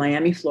 people in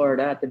Miami,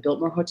 Florida at the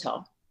Biltmore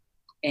Hotel.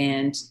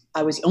 And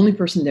I was the only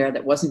person there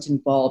that wasn't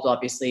involved,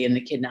 obviously, in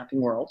the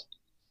kidnapping world.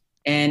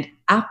 And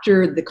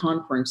after the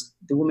conference,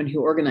 the woman who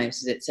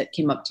organizes it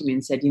came up to me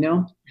and said,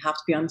 I have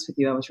to be honest with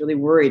you, I was really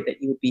worried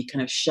that you would be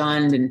kind of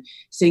shunned and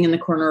sitting in the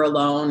corner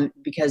alone,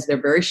 because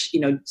they're very,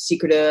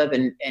 secretive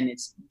and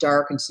it's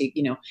dark and,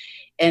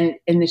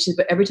 and she said,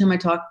 but every time I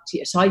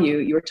saw you,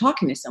 you were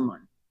talking to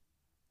someone.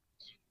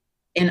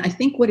 And I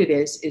think what it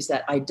is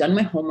that I'd done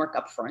my homework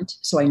up front.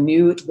 So I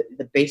knew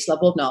the base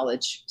level of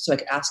knowledge, so I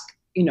could ask,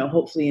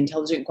 hopefully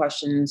intelligent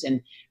questions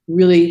and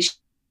really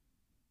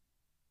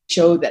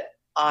show that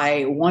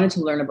I wanted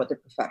to learn about their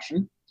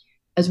profession.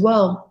 As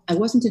well, I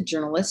wasn't a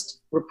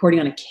journalist reporting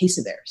on a case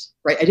of theirs,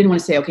 right? I didn't want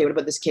to say, okay, what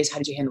about this case? How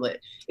did you handle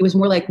it? It was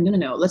more like,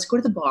 no, let's go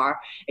to the bar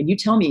and you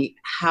tell me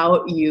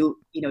how you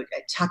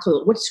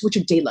tackle, what's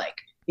your day like?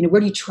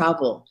 Where do you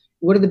travel?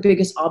 What are the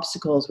biggest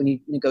obstacles when you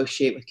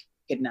negotiate with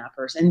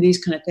kidnappers and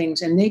these kind of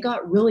things? And they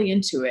got really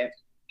into it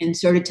and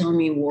started telling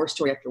me war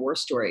story after war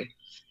story.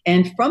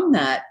 And from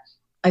that,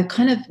 I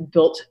kind of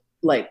built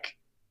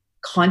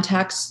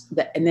contacts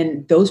and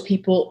then those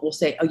people will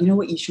say, oh, you know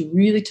what, you should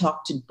really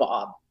talk to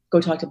Bob. Go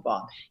talk to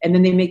Bob. And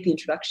then they make the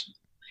introduction.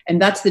 And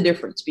that's the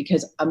difference,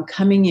 because I'm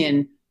coming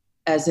in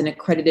as an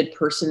accredited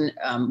person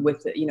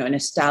with, an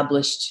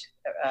established,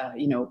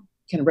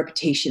 kind of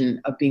reputation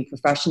of being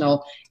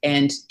professional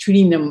and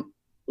treating them,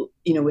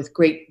 with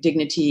great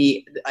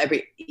dignity,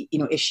 every,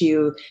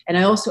 issue. And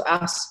I also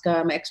ask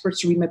my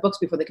experts to read my books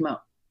before they come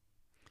out.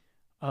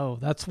 Oh,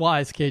 that's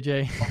wise,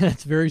 KJ.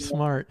 That's very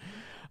smart.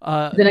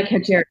 Then I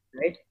catch air,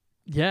 right?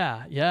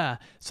 Yeah.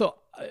 So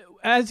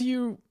as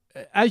you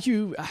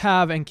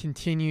have and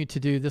continue to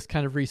do this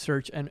kind of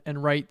research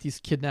and write these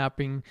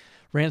kidnapping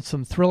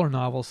ransom thriller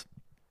novels,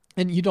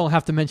 and you don't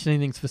have to mention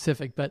anything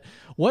specific, but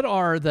what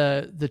are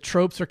the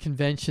tropes or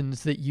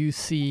conventions that you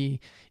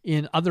see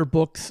in other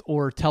books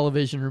or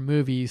television or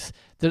movies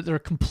that are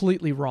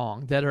completely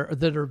wrong, that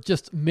are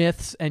just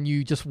myths, and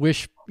you just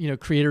wish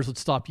creators would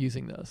stop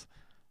using those?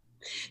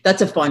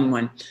 That's a fun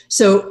one.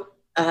 So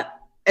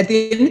at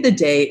the end of the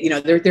day,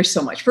 there's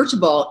so much. First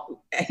of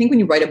all, I think when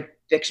you write a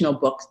fictional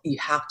book, you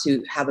have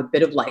to have a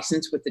bit of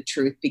license with the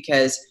truth,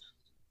 because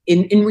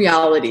in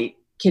reality,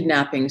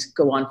 kidnappings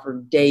go on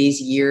for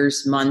days,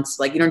 years, months,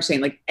 like, what I'm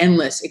saying, like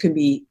endless. It could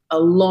be a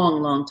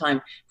long, long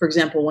time. For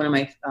example, one of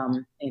my,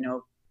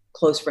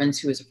 close friends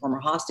who is a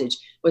former hostage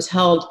was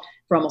held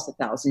for almost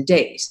 1,000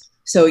 days.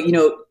 So,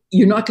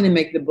 you're not going to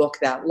make the book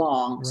that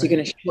long. Right. So you're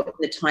going to shorten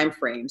the time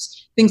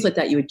frames, things like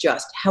that you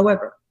adjust.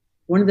 However,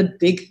 one of the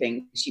big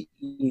things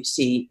you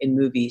see in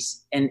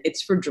movies, and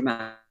it's for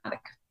dramatic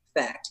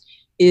effect,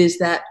 is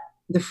that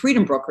the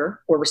freedom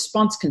broker or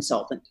response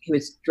consultant, who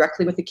is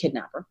directly with the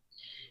kidnapper,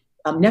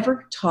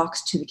 never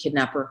talks to the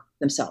kidnapper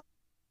themselves.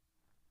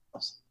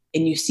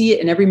 And you see it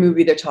in every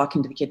movie, they're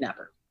talking to the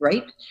kidnapper,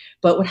 right?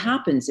 But what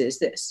happens is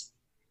this: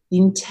 the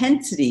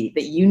intensity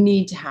that you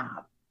need to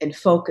have and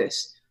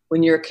focus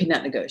when you're a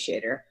kidnap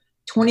negotiator,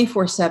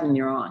 24/7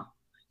 you're on.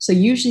 So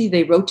usually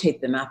they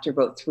rotate them after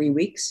about 3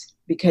 weeks,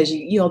 because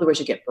you otherwise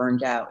you get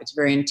burned out. It's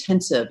very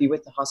intensive. You're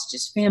with the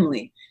hostage's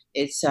family.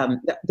 It's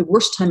the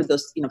worst time of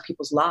those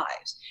people's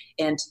lives.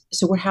 And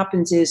so what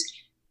happens is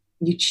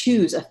you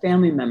choose a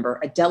family member,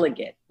 a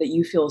delegate that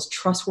you feel is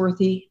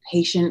trustworthy,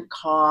 patient,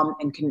 calm,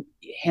 and can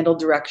handle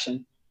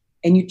direction.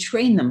 And you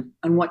train them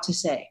on what to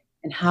say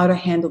and how to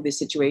handle this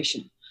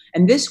situation.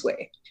 And this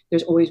way,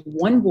 there's always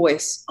one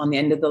voice on the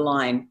end of the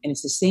line, and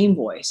it's the same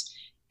voice.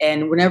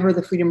 And whenever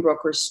the freedom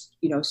brokers,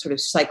 sort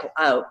of cycle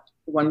out,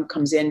 one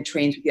comes in,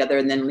 trains with the other,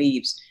 and then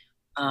leaves.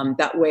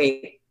 That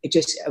way, it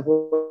just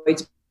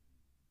avoids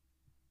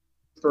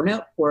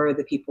burnout for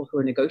the people who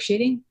are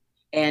negotiating,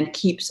 and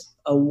keeps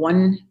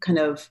one kind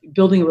of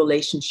building a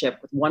relationship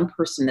with one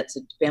person that's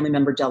a family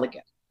member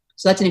delegate.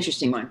 So that's an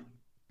interesting one.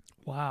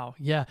 Wow.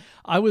 Yeah.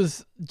 I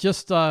was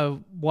just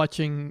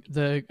watching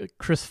the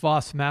Chris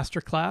Voss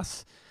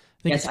masterclass.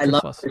 Yes, I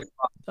love Chris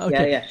Voss.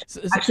 Okay. Yeah.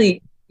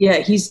 Actually, yeah,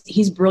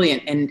 he's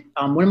brilliant. And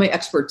one of my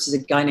experts is a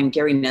guy named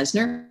Gary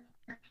Nesner,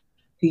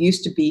 who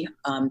used to be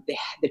the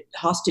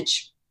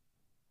hostage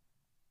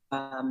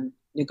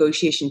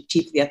negotiation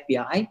chief of the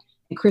FBI,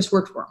 and Chris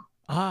worked for him.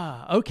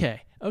 Ah,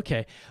 okay.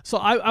 So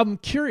I'm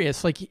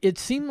curious. Like, it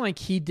seemed like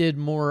he did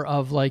more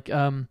of like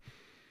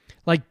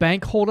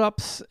bank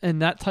holdups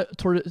and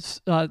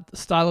that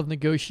style of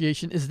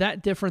negotiation. Is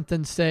that different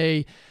than,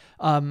 say,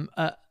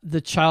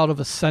 the child of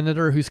a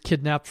senator who's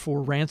kidnapped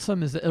for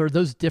ransom? Are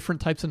those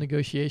different types of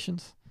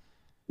negotiations?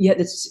 Yeah,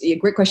 that's a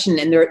great question.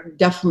 And there are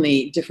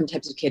definitely different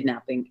types of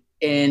kidnapping.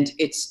 And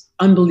it's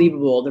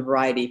unbelievable, the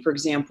variety. For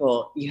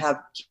example, you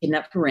have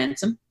kidnapped for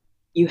ransom.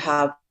 You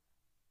have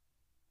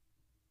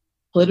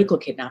political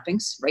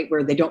kidnappings, right,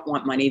 where they don't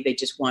want money, they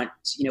just want,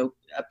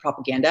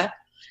 propaganda.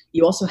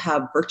 You also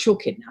have virtual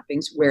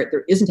kidnappings where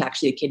there isn't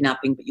actually a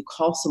kidnapping, but you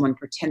call someone,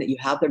 pretend that you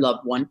have their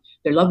loved one.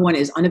 Their loved one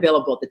is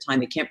unavailable at the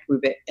time, they can't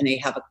prove it, and they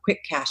have a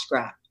quick cash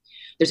grab.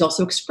 There's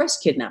also express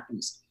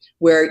kidnappings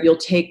where you'll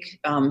take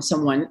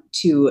someone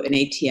to an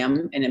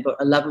ATM and about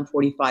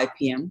 11:45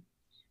 p.m.,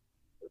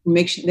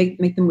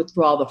 make them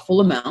withdraw the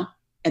full amount,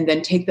 and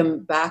then take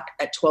them back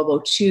at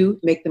 12:02,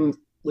 make them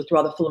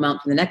withdraw the full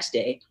amount for the next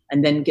day,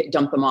 and then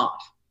dump them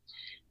off.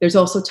 There's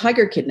also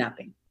tiger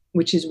kidnapping,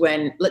 which is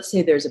when, let's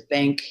say there's a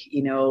bank,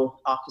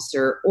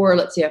 officer, or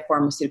let's say a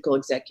pharmaceutical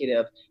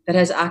executive that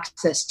has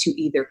access to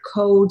either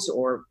codes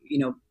or,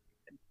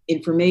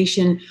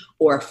 information,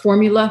 or a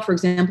formula, for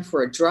example,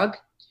 for a drug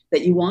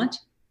that you want.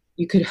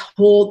 You could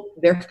hold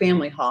their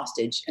family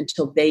hostage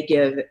until they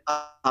give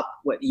up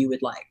what you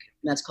would like.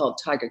 And that's called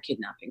tiger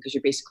kidnapping, because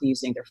you're basically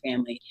using their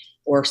family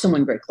or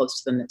someone very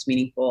close to them that's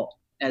meaningful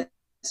as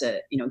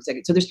a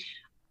executive. So there's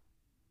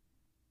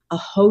a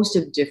host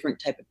of different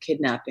type of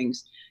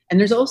kidnappings. And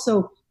there's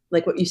also,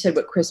 like what you said,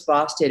 what Chris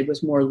Voss did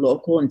was more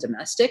local and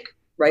domestic,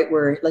 right?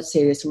 Where, let's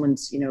say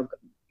someone's,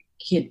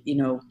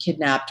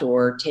 kidnapped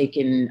or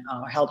taken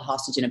or held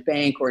hostage in a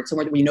bank or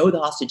somewhere that we know the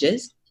hostage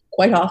is.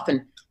 Quite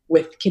often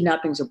with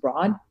kidnappings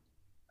abroad,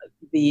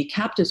 the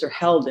captives are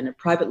held in a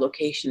private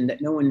location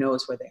that no one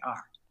knows where they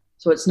are.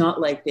 So it's not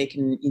like they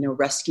can,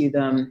 rescue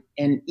them.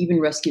 And even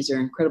rescues are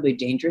incredibly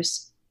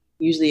dangerous.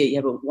 Usually you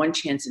have a 1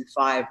 chance in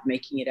 5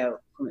 making it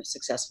out from a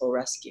successful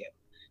rescue.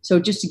 So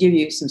just to give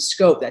you some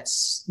scope,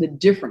 that's the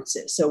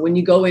differences. So when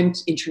you go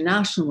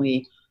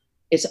internationally,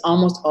 it's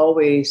almost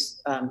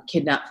always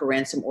kidnapped for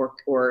ransom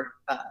or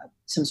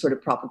some sort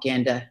of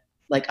propaganda,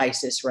 like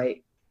ISIS,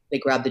 right? They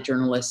grab the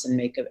journalists and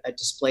make a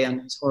display on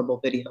those horrible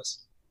videos.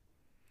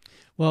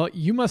 Well,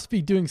 you must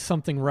be doing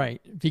something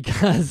right,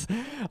 because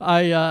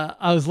I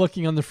was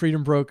looking on the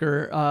Freedom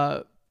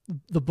Broker,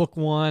 the book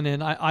 1,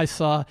 and I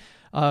saw.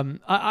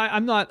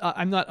 I'm not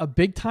a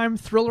big time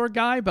thriller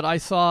guy, but I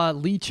saw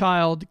Lee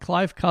Child,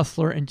 Clive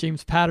Cussler, and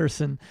James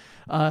Patterson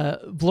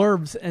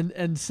blurbs,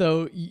 and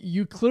so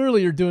you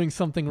clearly are doing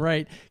something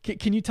right.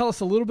 Can you tell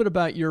us a little bit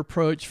about your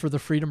approach for the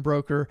Freedom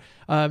Broker,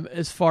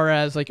 as far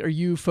as, like, are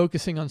you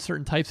focusing on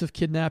certain types of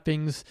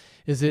kidnappings?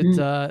 Is it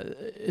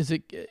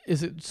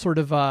sort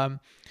of a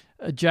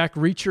Jack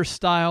Reacher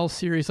style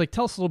series? Like,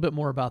 tell us a little bit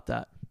more about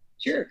that.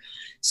 Sure.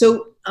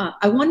 So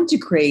I wanted to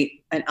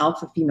create an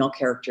alpha female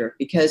character,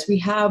 because we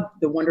have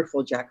the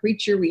wonderful Jack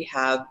Reacher, we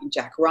have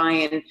Jack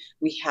Ryan,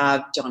 we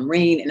have John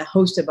Rain, and a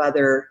host of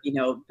other,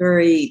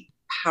 very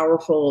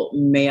powerful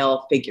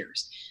male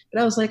figures.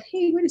 But I was like,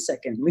 hey, wait a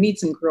second, we need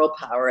some girl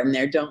power in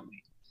there, don't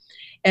we?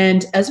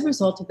 And as a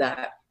result of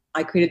that,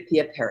 I created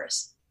Thea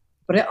Paris.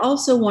 But I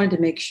also wanted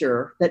to make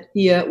sure that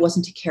Thea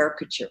wasn't a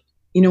caricature,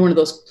 one of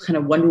those kind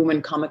of Wonder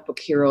Woman comic book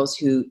heroes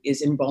who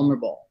is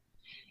invulnerable.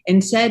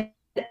 Instead,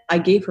 I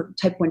gave her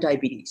type 1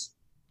 diabetes.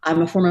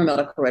 I'm a former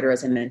medical writer,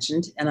 as I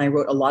mentioned, and I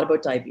wrote a lot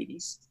about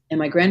diabetes. And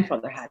my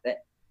grandfather had it.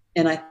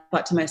 And I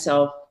thought to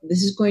myself,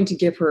 this is going to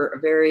give her a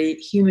very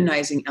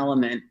humanizing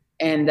element,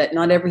 and that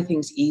not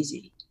everything's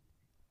easy.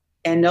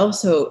 And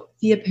also,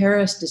 Thea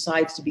Paris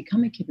decides to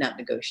become a kidnap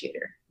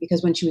negotiator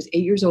because when she was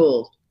 8 years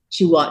old,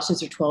 she watched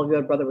as her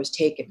 12-year-old brother was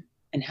taken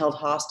and held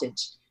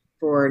hostage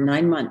for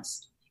 9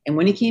 months. And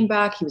when he came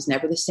back, he was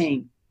never the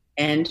same.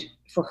 And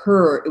for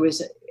her, it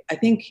was, I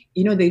think,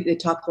 they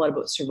talk a lot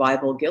about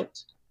survival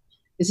guilt.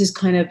 This is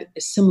kind of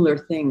a similar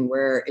thing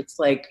where it's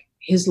like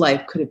his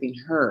life could have been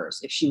hers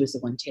if she was the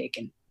one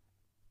taken.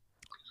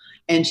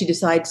 And she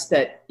decides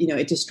that,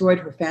 it destroyed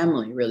her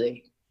family,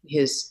 really,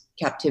 his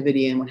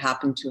captivity and what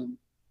happened to him.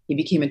 He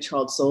became a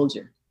child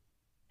soldier.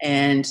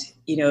 And,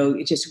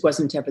 it just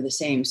wasn't ever the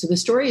same. So the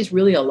story is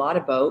really a lot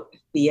about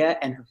Thea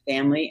and her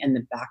family and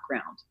the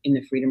background in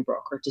The Freedom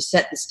Broker to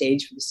set the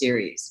stage for the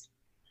series.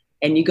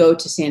 And you go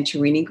to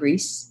Santorini,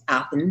 Greece,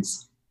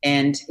 Athens,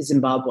 and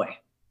Zimbabwe.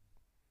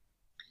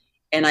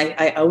 And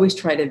I always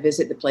try to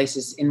visit the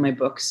places in my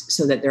books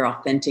so that they're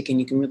authentic and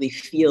you can really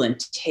feel and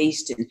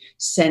taste and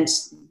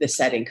sense the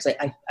setting. Because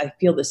I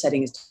feel the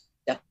setting is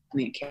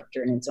definitely a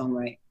character in its own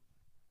right.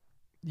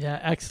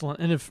 Yeah, excellent.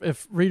 And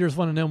if readers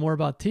want to know more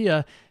about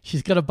Tia,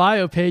 she's got a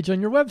bio page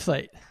on your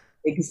website.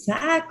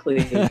 Exactly.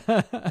 Like,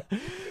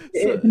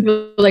 is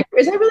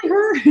that really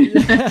her?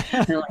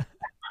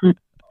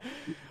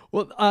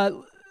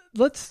 Well,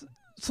 let's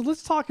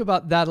talk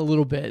about that a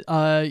little bit.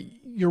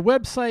 Your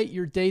website,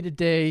 your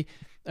day-to-day.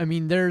 I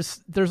mean, there's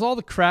all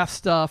the craft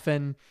stuff,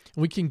 and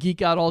we can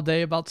geek out all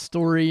day about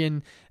story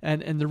and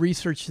the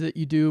research that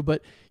you do.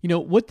 But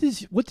what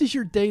does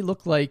your day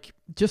look like?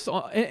 Just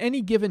on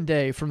any given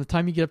day, from the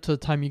time you get up to the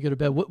time you go to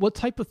bed. What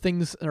type of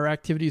things or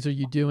activities are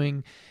you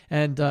doing,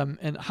 and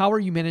how are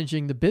you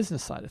managing the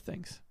business side of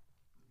things?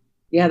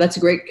 Yeah, that's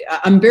great.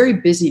 I'm very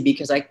busy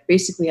because I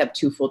basically have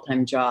 2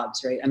 full-time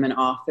jobs, right? I'm an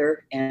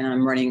author and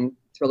I'm running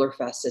Thriller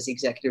Fest as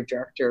executive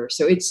director.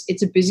 So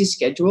it's a busy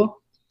schedule.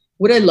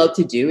 What I love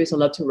to do is I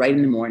love to write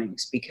in the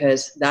mornings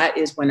because that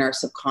is when our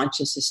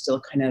subconscious is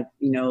still kind of,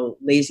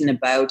 lazing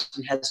about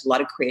and has a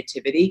lot of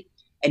creativity,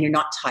 and you're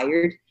not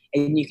tired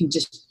and you can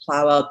just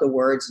plow out the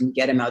words and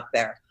get them out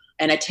there.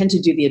 And I tend to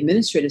do the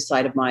administrative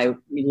side of my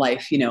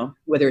life,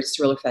 whether it's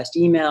Thriller Fest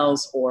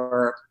emails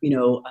or,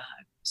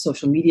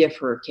 social media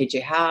for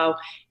KJ Howe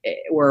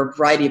or a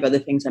variety of other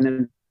things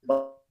I'm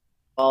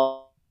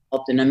involved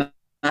in. I'm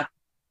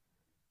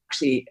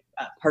actually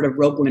part of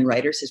Rogue Women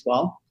Writers as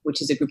well,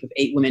 which is a group of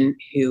 8 women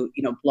who,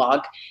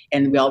 blog,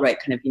 and we all write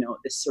kind of,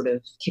 this sort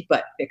of kick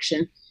butt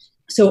fiction.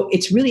 So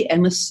it's really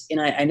endless, and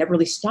I never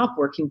really stop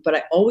working, but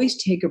I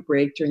always take a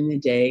break during the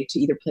day to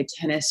either play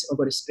tennis or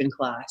go to spin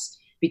class,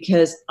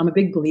 because I'm a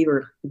big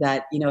believer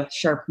that, a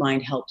sharp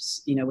mind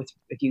helps,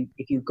 if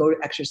you go to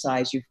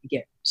exercise, you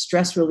get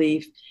stress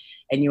relief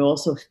and you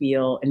also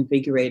feel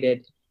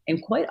invigorated. And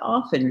quite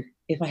often,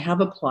 if I have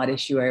a plot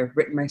issue, I've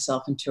written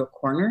myself into a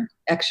corner,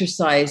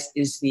 exercise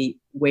is the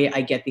way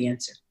I get the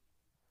answer.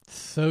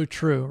 So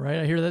true, right?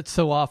 I hear that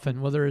so often,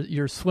 whether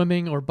you're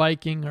swimming or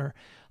biking or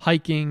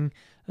hiking,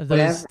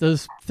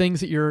 those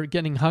things that you're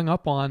getting hung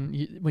up on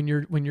when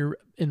you're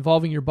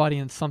involving your body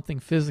in something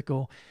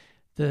physical,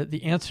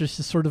 the answers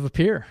just sort of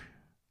appear.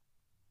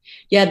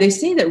 Yeah, they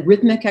say that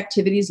rhythmic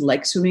activities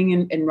like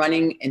swimming and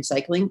running and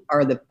cycling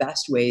are the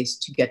best ways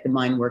to get the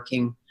mind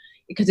working,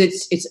 because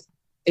it's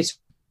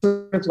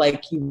sort of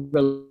like you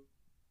relax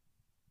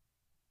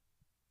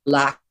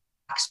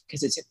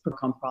because it's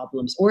overcome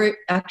problems. Or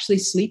actually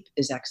sleep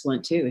is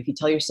excellent too. If you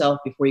tell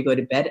yourself before you go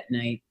to bed at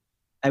night,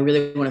 I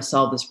really want to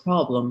solve this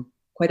problem,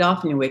 quite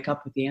often you wake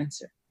up with the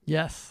answer.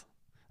 Yes.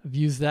 I've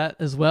used that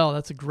as well.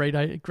 That's a great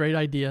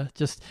idea.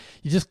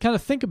 You just kind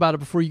of think about it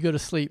before you go to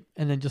sleep,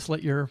 and then just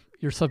let your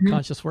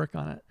subconscious work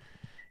on it.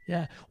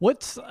 Yeah.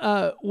 What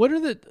are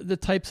the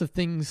types of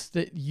things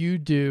that you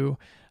do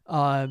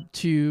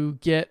to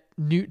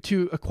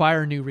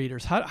acquire new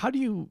readers? How do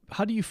you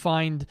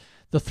find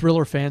the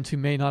thriller fans who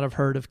may not have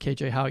heard of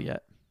KJ Howe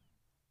yet?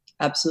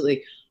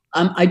 Absolutely.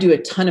 I do a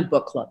ton of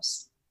book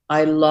clubs.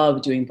 I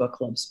love doing book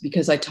clubs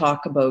because I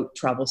talk about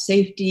travel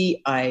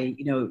safety. I,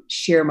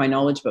 share my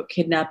knowledge about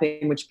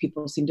kidnapping, which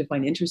people seem to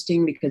find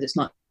interesting because it's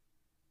not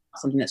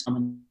something that's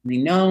commonly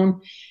known.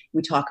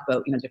 We talk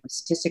about, different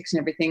statistics and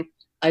everything.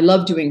 I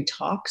love doing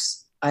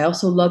talks. I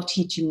also love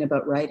teaching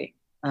about writing.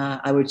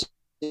 I was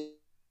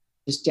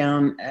just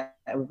down.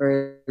 I was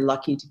very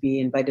lucky to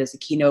be invited as a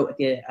keynote at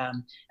the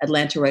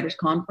Atlanta Writers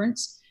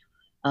Conference.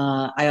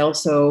 I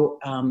also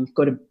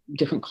go to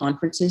different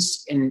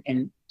conferences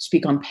and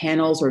speak on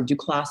panels or do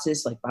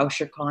classes like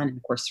BoucherCon and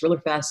of course Thriller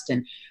Fest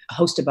and a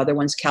host of other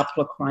ones.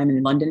 Capital Crime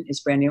in London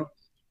is brand new.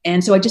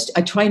 And so I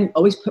try and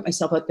always put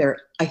myself out there.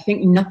 I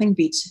think nothing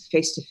beats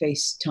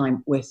face-to-face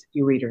time with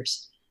your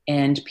readers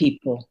and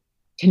people,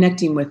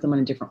 connecting with them on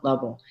a different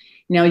level.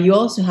 Now, you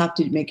also have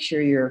to make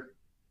sure you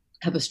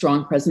have a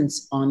strong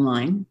presence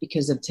online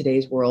because of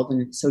today's world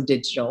and it's so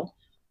digital.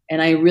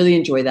 And I really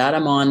enjoy that.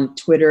 I'm on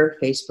Twitter,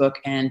 Facebook,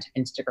 and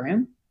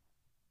Instagram.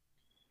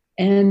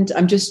 And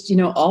I'm just,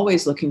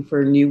 always looking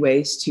for new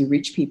ways to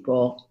reach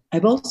people.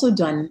 I've also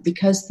done,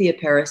 because Thea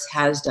Paris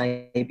has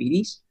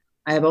diabetes,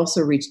 I have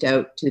also reached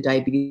out to the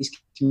diabetes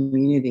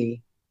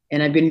community,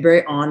 and I've been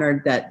very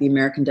honored that the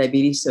American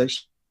Diabetes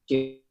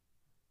Association,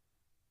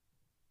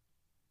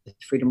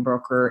 Freedom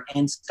Broker,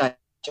 and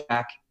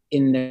Skyjack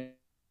in there,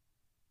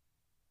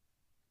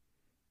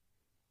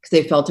 because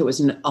they felt it was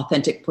an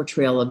authentic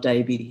portrayal of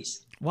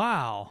diabetes.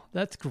 Wow,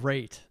 that's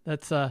great.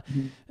 That's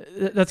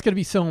that's going to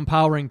be so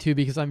empowering too,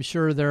 because I'm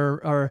sure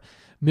there are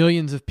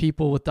millions of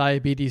people with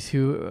diabetes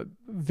who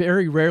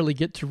very rarely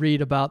get to read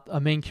about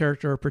a main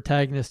character or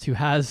protagonist who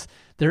has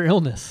their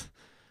illness.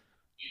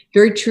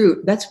 Very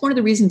true. That's one of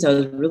the reasons I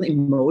was really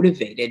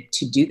motivated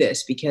to do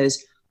this,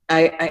 because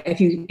if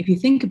you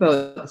think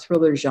about a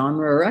thriller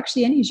genre, or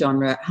actually any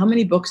genre, how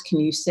many books can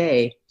you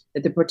say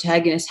that the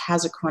protagonist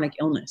has a chronic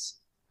illness?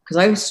 Because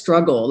I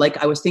struggle. Like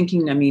I was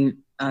thinking,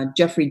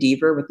 Jeffrey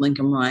Deaver with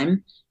Lincoln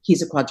Rhyme,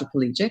 he's a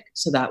quadriplegic,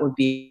 so that would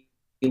be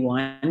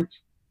one.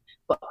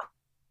 But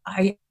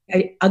I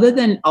other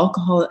than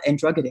alcohol and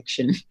drug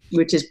addiction,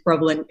 which is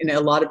prevalent in a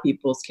lot of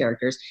people's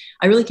characters,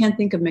 I really can't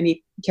think of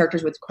many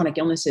characters with chronic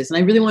illnesses, and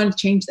I really wanted to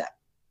change that.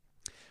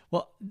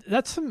 Well,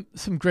 that's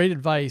some great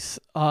advice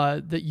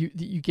that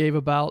you gave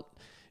about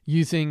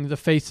using the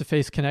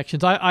face-to-face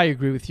connections. I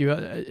agree with you.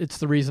 It's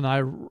the reason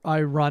I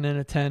run and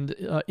attend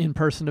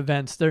in-person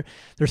events. They're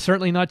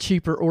certainly not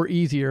cheaper or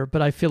easier,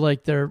 but I feel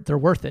like they're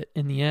worth it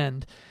in the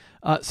end.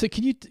 So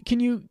can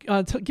you give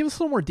us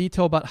a little more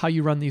detail about how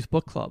you run these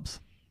book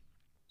clubs?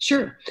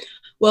 Sure.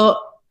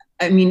 Well,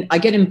 I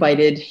get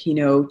invited,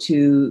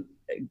 to,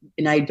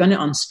 and I've done it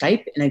on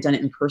Skype, and I've done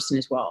it in person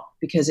as well,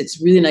 because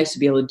it's really nice to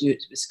be able to do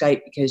it with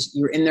Skype, because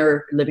you're in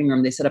their living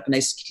room. They set up a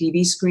nice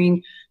TV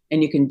screen,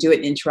 and you can do it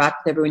and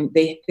interact with everyone.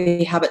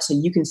 They have it so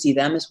you can see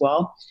them as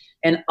well.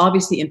 And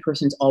obviously in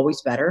person is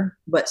always better,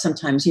 but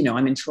sometimes,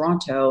 I'm in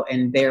Toronto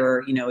and they're,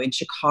 in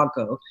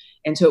Chicago.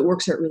 And so it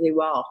works out really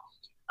well.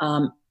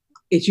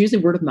 It's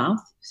usually word of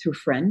mouth through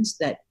friends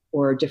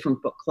or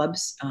different book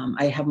clubs.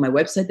 I have my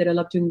website that I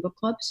love doing book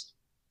clubs.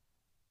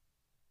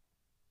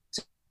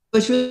 So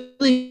it's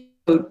really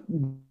about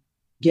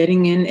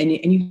getting in, and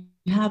you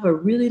have a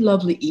really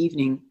lovely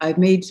evening. I've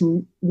made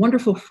some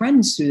wonderful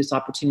friends through this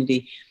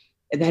opportunity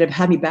that have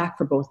had me back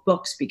for both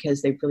books,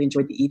 because they've really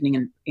enjoyed the evening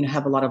and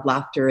have a lot of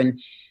laughter.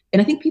 And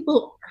I think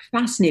people are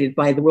fascinated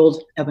by the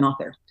world of an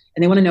author,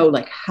 and they want to know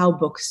how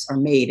books are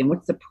made and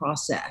what's the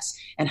process,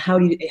 and how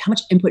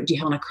much input do you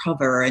have on a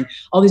cover, and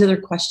all these other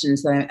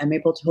questions that I'm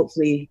able to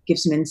hopefully give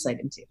some insight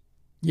into.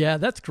 Yeah,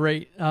 that's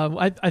great.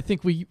 I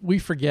think we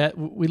forget,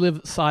 we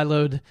live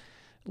siloed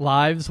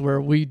lives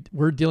where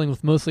we're dealing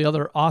with mostly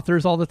other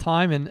authors all the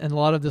time, and a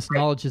lot of this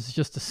knowledge is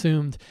just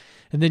assumed.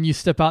 And then you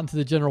step out into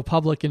the general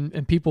public,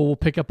 and people will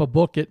pick up a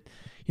book at,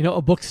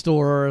 a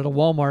bookstore or at a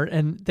Walmart,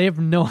 and they have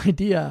no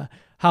idea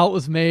how it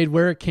was made,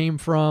 where it came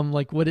from,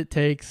 what it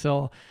takes.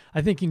 So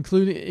I think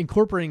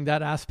incorporating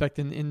that aspect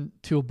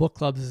into a book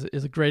club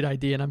is a great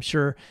idea. And I'm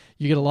sure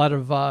you get a lot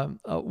of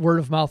word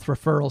of mouth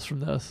referrals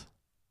from those.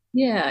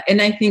 Yeah. And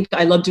I think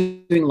I love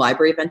doing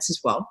library events as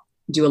well.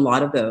 Do a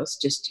lot of those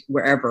just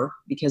wherever,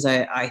 because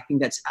I think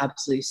that's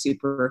absolutely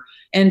super.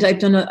 And I've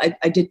done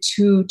I did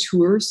 2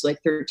 tours,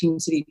 13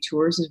 city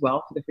tours as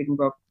well for the Freedom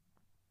Broker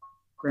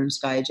and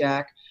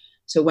Skyjack.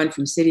 So went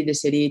from city to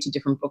city to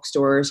different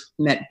bookstores,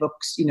 met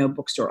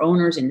bookstore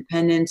owners,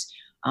 independents,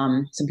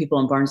 some people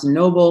in Barnes and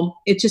Noble.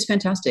 It's just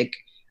fantastic.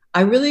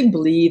 I really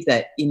believe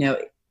that,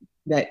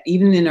 that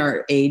even in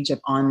our age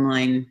of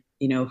online,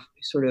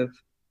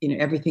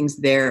 everything's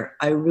there.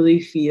 I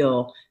really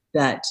feel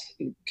that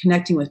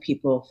connecting with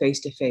people face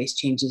to face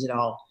changes it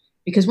all,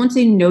 because once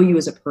they know you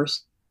as a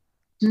person,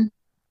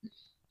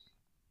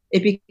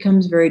 it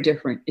becomes very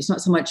different. It's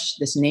not so much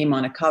this name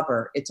on a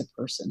cover, it's a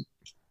person.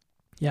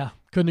 Yeah,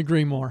 couldn't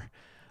agree more.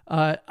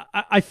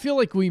 I feel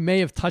like we may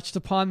have touched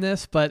upon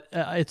this, but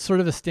it's sort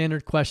of a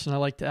standard question I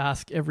like to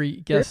ask every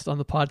guest on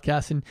the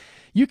podcast, and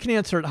you can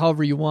answer it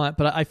however you want,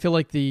 but I feel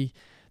like the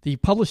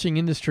publishing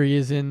industry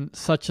is in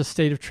such a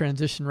state of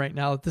transition right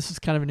now that this is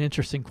kind of an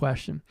interesting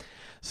question.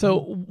 So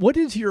what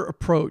is your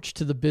approach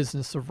to the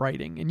business of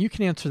writing? And you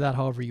can answer that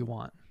however you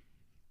want.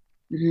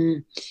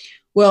 Mm-hmm.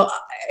 Well,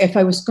 if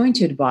I was going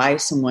to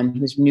advise someone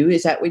who's new,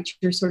 is that what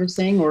you're sort of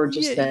saying, or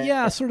just that?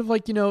 Yeah, sort of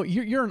like,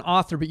 you're an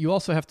author, but you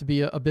also have to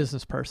be a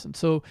business person.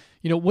 So,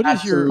 what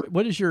is your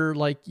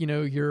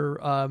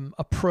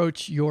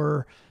approach,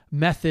 your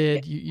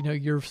method,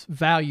 your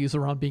values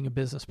around being a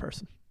business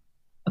person?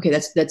 Okay,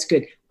 that's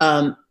good.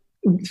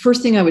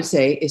 First thing I would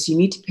say is you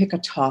need to pick a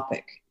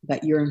topic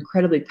that you're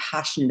incredibly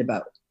passionate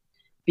about,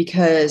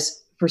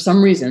 because for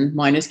some reason,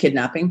 mine is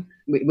kidnapping.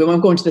 We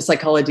won't go into the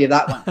psychology of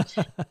that one.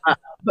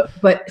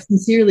 But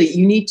sincerely,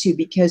 you need to,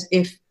 because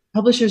if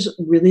publishers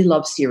really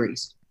love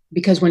series,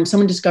 because when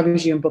someone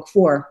discovers you in book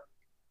 4,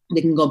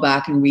 they can go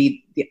back and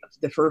read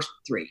the first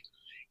 3,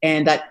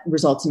 and that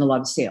results in a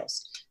lot of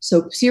sales.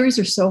 So series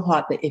are so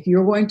hot that if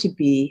you're going to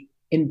be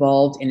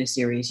involved in a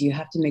series, you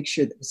have to make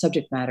sure that the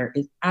subject matter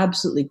is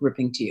absolutely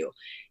gripping to you.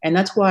 And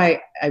that's why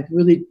I've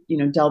really,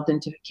 delved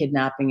into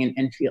kidnapping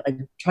and feel I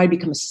try to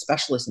become a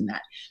specialist in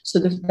that. So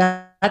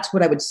that's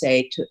what I would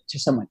say to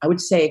someone. I would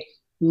say,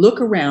 look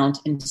around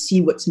and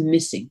see what's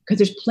missing, because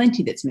there's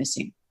plenty that's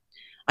missing.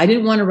 I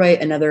didn't want to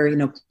write another,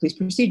 police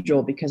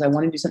procedural because I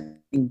wanted to do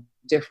something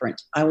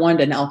different. I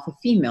wanted an alpha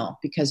female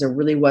because there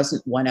really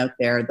wasn't one out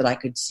there that I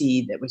could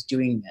see that was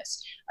doing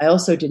this. I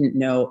also didn't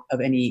know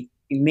of any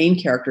main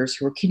characters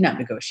who were kidnap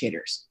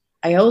negotiators.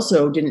 I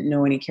also didn't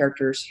know any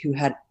characters who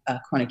had a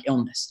chronic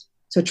illness.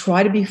 So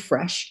try to be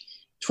fresh,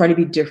 try to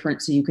be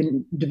different so you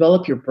can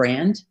develop your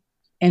brand,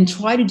 and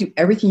try to do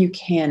everything you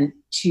can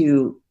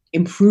to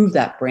improve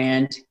that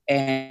brand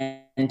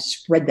and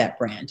spread that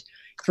brand.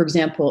 For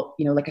example,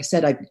 like I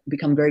said, I've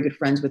become very good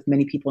friends with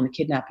many people in the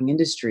kidnapping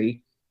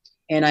industry,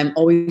 and I'm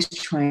always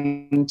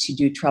trying to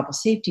do travel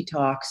safety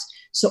talks.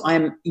 So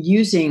I'm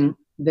using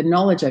the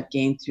knowledge I've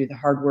gained through the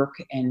hard work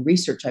and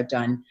research I've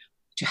done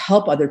to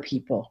help other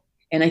people.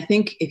 And I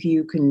think if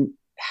you can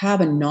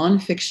have a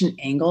nonfiction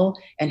angle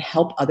and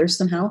help others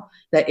somehow,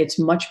 that it's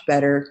much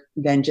better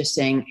than just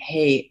saying,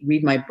 hey,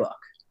 read my book,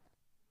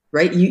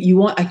 right?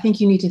 I think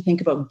you need to think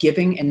about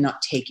giving and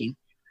not taking,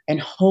 and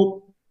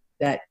hope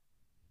that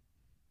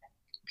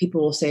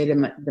people will say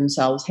to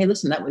themselves, hey,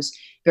 listen, that was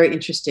very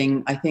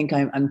interesting. I think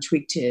I'm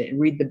intrigued to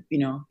read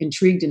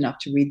intrigued enough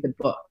to read the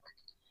book.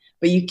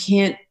 But you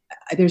can't,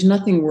 there's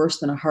nothing worse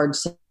than a hard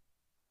sell,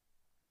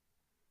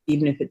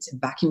 even if it's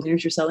vacuum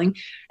cleaners you're selling.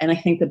 And I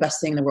think the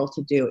best thing in the world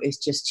to do is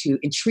just to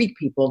intrigue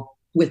people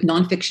with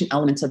nonfiction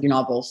elements of your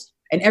novels.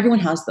 And everyone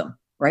has them,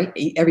 right?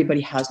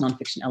 Everybody has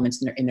nonfiction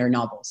elements in their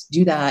novels.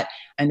 Do that,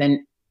 and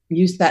then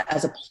use that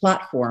as a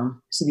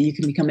platform so that you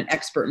can become an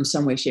expert in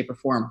some way, shape, or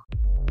form.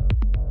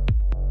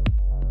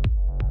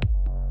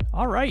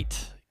 All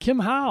right, Kim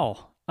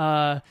Howe.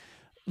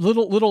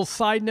 Little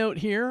side note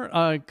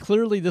here.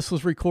 Clearly, this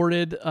was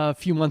recorded a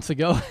few months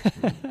ago,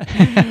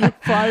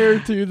 prior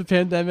to the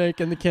pandemic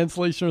and the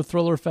cancellation of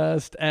Thriller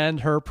Fest and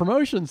her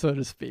promotion, so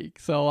to speak.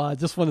 So, I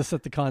just want to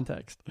set the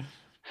context.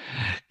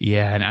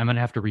 Yeah, and I'm gonna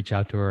have to reach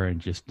out to her and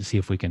just to see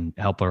if we can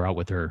help her out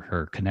with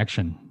her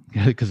connection,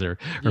 because her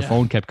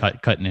phone kept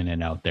cutting in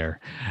and out there.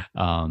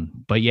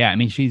 But yeah, I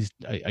mean, she's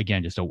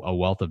again just a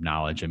wealth of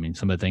knowledge. I mean,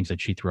 some of the things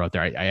that she threw out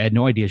there, I had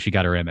no idea she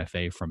got her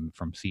MFA from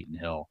Seton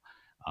Hill.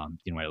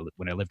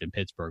 When I lived in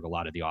Pittsburgh, a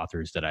lot of the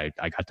authors that I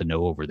got to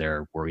know over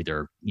there were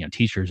either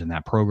teachers in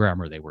that program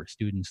or they were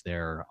students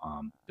there.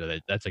 So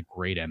that's a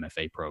great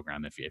MFA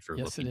program if you're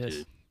looking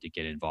to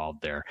get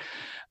involved there.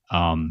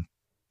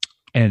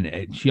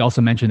 And she also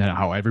mentioned that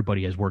how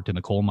everybody has worked in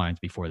the coal mines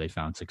before they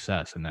found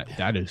success. And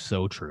that is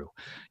so true.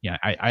 Yeah.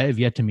 I have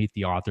yet to meet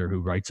the author who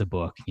writes a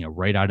book,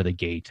 right out of the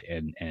gate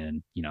and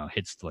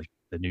hits like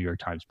the New York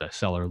Times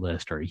bestseller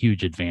list or a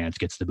huge advance,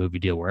 gets the movie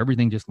deal where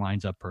everything just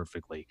lines up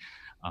perfectly.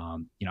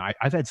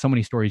 I've had so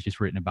many stories just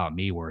written about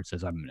me where it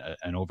says I'm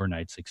an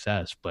overnight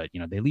success, but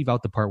they leave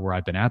out the part where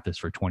I've been at this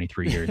for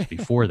 23 years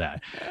before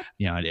that.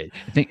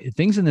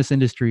 Things in this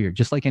industry are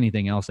just like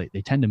anything else.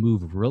 They tend to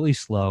move really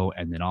slow,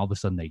 and then all of a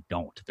sudden they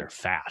don't. They're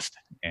fast.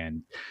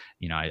 And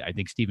I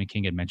think Stephen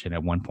King had mentioned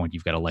at one point,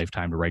 you've got a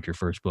lifetime to write your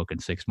first book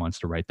and 6 months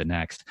to write the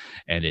next.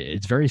 And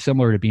it's very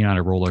similar to being on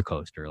a roller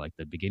coaster. Like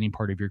the beginning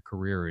part of your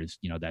career is,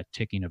 that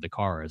ticking of the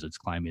car as it's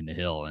climbing the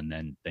hill. And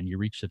then you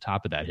reach the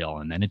top of that hill,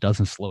 and then it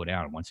doesn't slow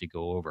down. Once you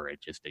go over it,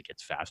 it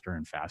gets faster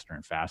and faster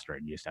and faster,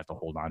 and you just have to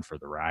hold on for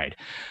the ride.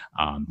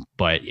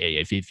 But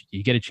if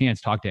you get a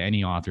chance, talk to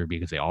any author,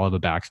 because they all have a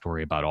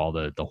backstory about all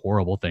the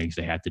horrible things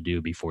they had to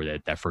do before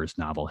that first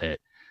novel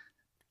hit.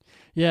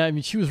 Yeah, I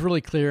mean, she was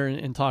really clear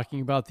in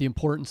talking about the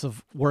importance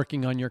of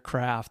working on your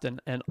craft and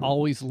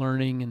always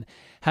learning and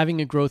having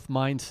a growth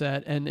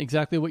mindset, and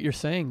exactly what you're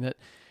saying, that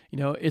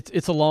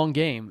it's a long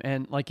game.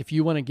 And like, if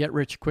you want to get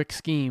rich quick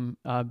scheme,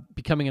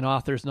 becoming an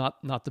author is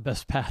not the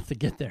best path to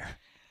get there.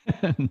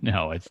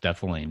 No, it's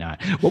definitely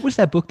not. What was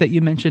that book that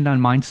you mentioned on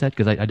mindset?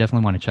 Because I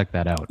definitely want to check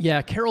that out.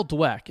 Yeah, Carol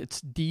Dweck.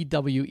 It's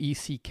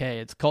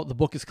Dweck. The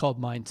book is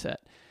called Mindset.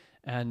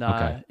 And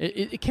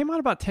it came out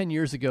about 10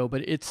 years ago,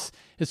 but it's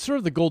sort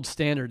of the gold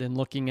standard in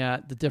looking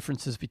at the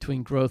differences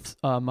between growth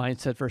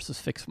mindset versus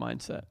fixed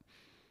mindset.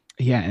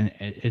 Yeah, and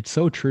it's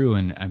so true.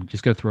 And I'm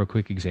just going to throw a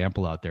quick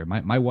example out there.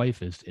 My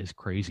wife is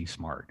crazy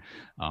smart.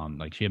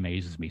 Like, she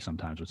amazes me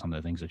sometimes with some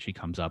of the things that she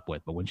comes up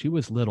with. But when she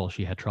was little,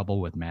 she had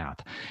trouble with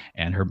math.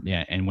 And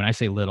and when I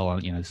say little,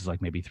 this is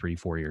like maybe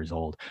 3-4 years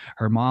old.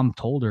 Her mom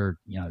told her,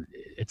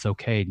 it's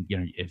okay,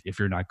 if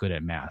you're not good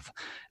at math.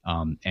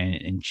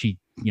 And she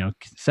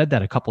said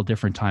that a couple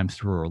different times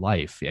through her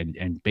life,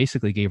 and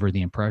basically gave her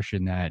the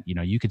impression that,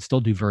 you could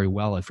still do very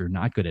well if you're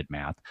not good at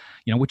math,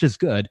 which is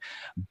good.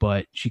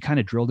 But she kind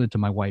of drilled into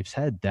my wife's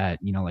head that,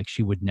 like,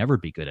 she would never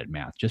be good at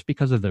math just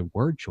because of the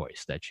word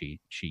choice that she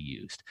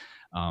used.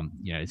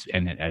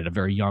 And at a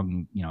very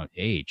young,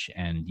 age.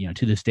 And,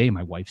 to this day,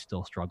 my wife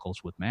still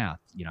struggles with math,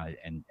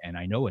 and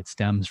I know it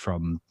stems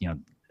from,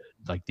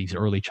 like these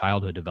early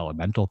childhood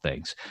developmental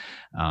things.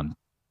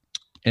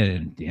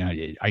 And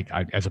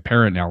I as a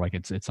parent now, like,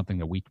 it's something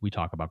that we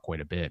talk about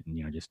quite a bit,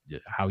 and just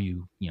how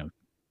you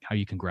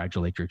you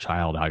congratulate your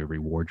child, how you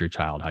reward your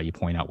child, how you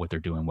point out what they're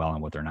doing well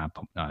and what they're not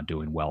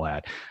doing well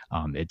at.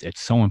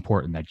 It's so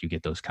important that you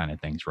get those kind of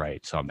things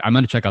right. So I'm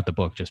going to check out the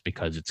book just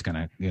because it's going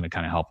to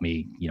kind of help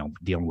me,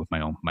 dealing with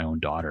my own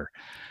daughter.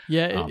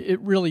 Yeah, it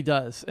really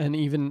does. And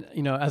even,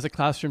 as a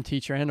classroom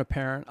teacher and a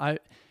parent,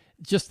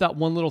 just that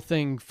one little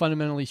thing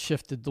fundamentally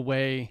shifted the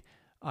way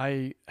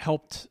I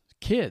helped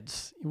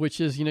kids,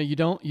 which is, you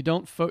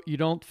don't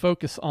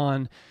focus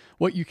on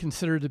what you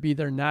consider to be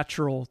their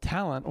natural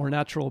talent or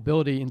natural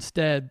ability.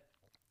 Instead,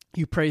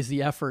 you praise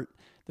the effort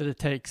that it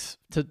takes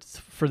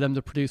for them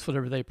to produce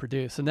whatever they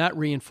produce. And that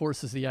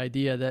reinforces the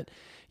idea that,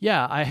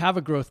 yeah, I have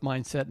a growth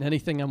mindset and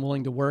anything I'm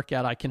willing to work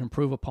at, I can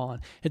improve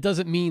upon. It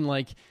doesn't mean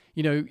like,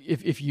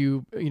 if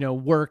you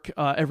work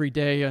every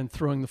day and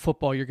throwing the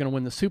football, you're going to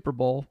win the Super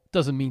Bowl. It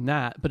doesn't mean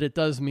that, but it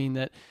does mean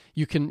that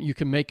you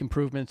can make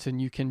improvements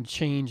and you can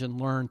change and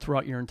learn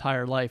throughout your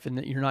entire life, and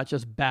that you're not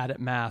just bad at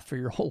math for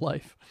your whole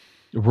life.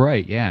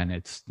 Right. Yeah. And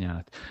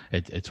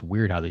it's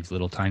weird how these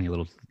tiny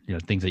little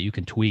things that you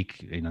can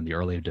tweak in the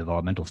early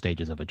developmental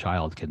stages of a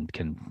child can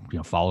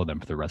follow them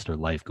for the rest of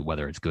their life,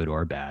 whether it's good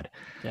or bad.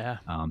 Yeah.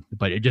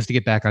 But just to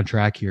get back on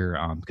track here,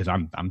 because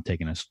I'm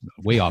taking us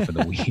way off in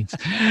the weeds.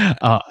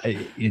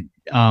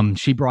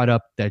 She brought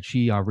up that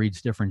she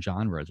reads different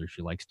genres, or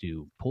she likes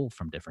to pull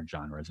from different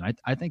genres, and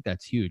I think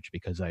that's huge,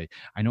 because I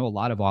know a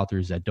lot of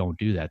authors that don't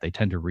do that. They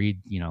tend to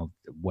read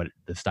what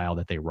the style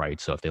that they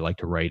write. So if they like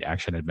to write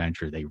action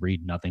adventure, they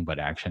read nothing but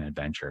action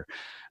adventure.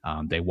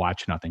 They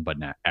watch nothing but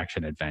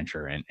action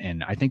adventure,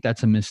 and I think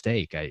that's a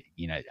mistake. I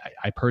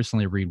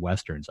personally read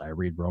westerns. I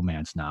read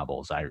romance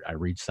novels. I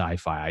read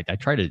sci-fi. I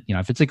try to,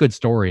 if it's a good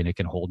story and it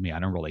can hold me, I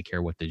don't really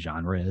care what the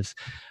genre is.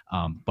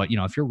 But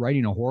if you're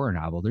writing a horror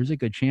novel, there's a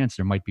good chance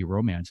there might be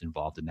romance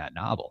involved in that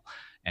novel.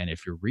 And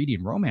if you're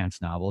reading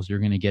romance novels, you're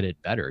going to get it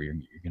better. You're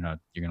going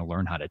to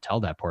learn how to tell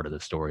that part of the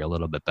story a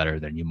little bit better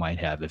than you might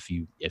have if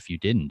you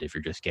didn't. If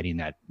you're just getting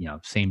that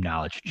same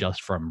knowledge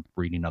just from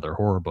reading other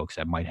horror books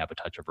that might have a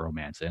touch of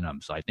romance in them.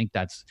 So I think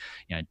that's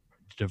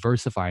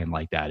diversifying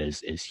like that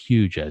is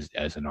huge as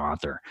an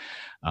author.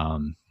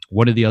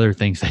 One of the other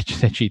things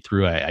that she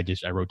threw, I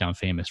wrote down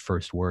famous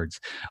first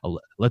words.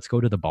 Let's go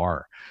to the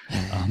bar,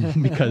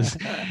 because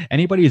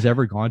anybody who's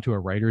ever gone to a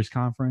writers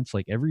conference,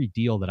 like every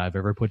deal that I've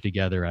ever put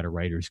together at a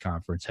writers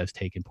conference has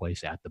taken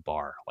place at the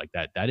bar. Like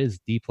that is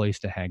the place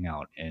to hang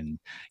out, and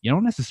you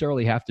don't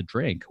necessarily have to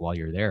drink while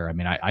you're there. I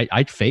mean,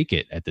 I'd fake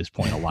it at this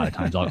point. A lot of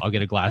times, I'll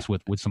get a glass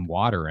with some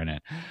water in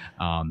it.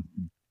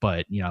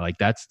 But like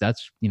that's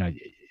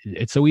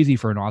it's so easy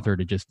for an author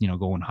to just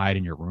go and hide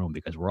in your room,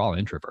 because we're all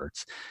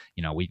introverts.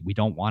 We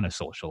don't want to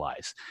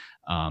socialize.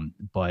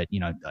 But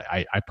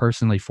I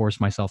personally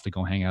force myself to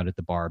go hang out at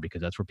the bar, because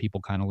that's where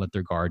people kind of let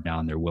their guard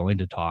down. They're willing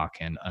to talk,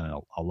 and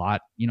a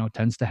lot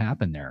tends to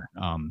happen there.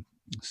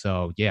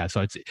 So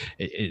it's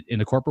in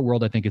the corporate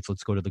world, I think it's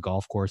let's go to the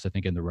golf course. I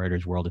think in the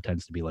writer's world, it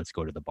tends to be let's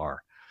go to the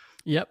bar.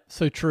 Yep,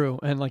 so true.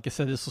 And like I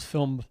said, this was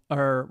filmed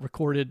or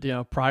recorded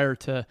prior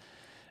to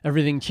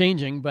everything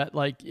changing, but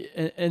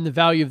and the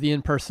value of the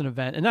in-person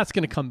event, and that's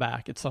going to come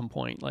back at some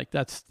point. Like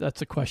that's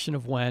a question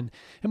of when.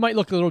 It might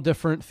look a little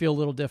different, feel a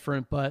little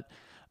different, but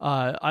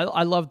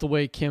I love the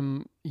way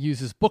Kim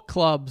uses book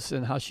clubs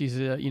and how she's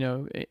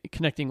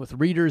connecting with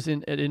readers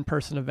at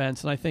in-person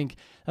events. And I think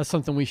that's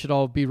something we should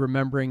all be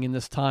remembering in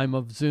this time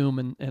of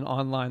Zoom and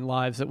online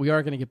lives, that we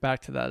are going to get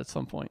back to that at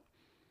some point.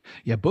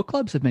 Yeah, book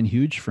clubs have been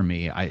huge for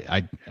me.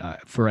 I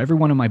for every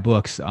one of my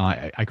books,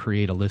 I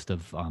create a list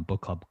of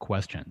book club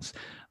questions.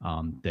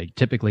 They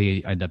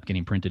typically end up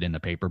getting printed in the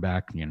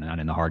paperback, not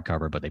in the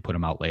hardcover, but they put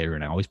them out later,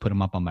 and I always put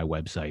them up on my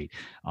website.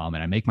 And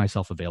I make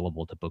myself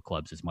available to book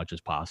clubs as much as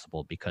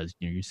possible, because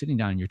you're sitting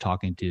down and you're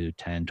talking to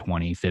 10,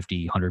 20,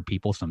 50, 100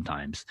 people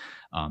sometimes,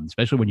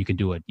 especially when you can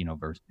do it,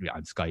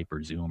 on Skype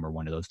or Zoom or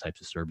one of those types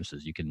of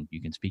services. You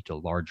can speak to a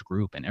large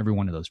group, and every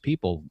one of those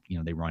people,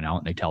 they run out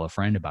and they tell a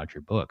friend about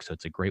your book. So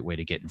it's a great way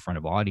to get in front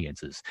of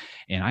audiences.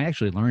 And I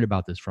actually learned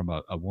about this from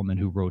a woman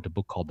who wrote a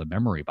book called The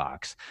Memory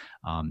Box.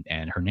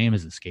 And her name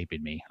is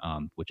escaping me,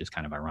 which is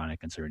kind of ironic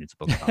considering it's a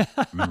book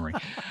about memory.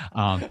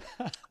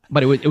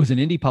 But it was an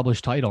indie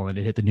published title, and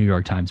it hit the New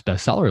York Times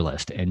bestseller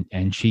list.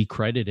 And she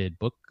credited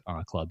book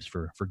clubs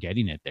for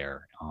getting it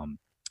there.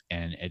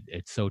 And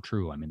it's so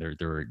true. I mean,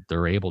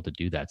 they're able to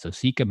do that. So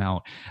seek them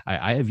out.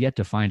 I have yet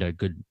to find a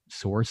good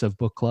source of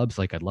book clubs.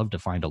 Like I'd love to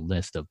find a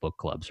list of book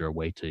clubs, or a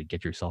way to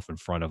get yourself in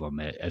front of them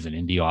as an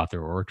indie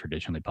author or a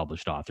traditionally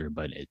published author.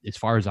 But as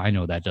far as I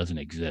know, that doesn't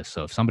exist.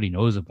 So if somebody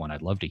knows of one,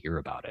 I'd love to hear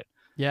about it.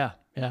 Yeah.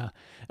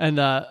 And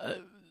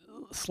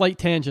slight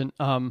tangent.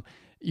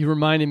 You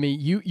reminded me,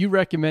 you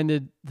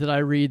recommended that I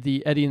read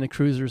the Eddie and the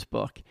Cruisers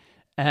book.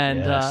 And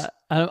yes.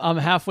 I'm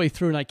halfway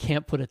through and I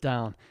can't put it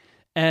down.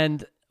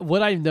 And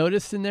what I've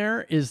noticed in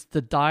there is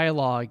the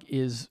dialogue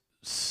is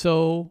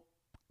so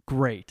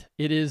great.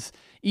 It is,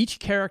 each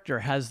character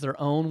has their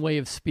own way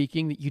of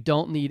speaking that you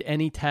don't need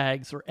any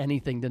tags or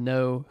anything to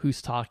know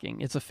who's talking.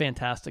 It's a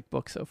fantastic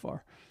book so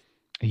far.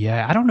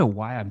 Yeah, I don't know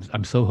why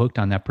I'm so hooked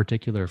on that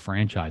particular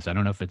franchise. I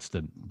don't know if it's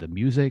the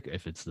music,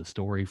 if it's the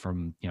story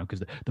from,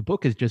 because the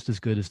book is just as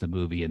good as the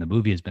movie, and the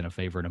movie has been a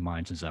favorite of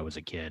mine since I was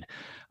a kid.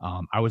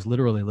 I was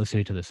literally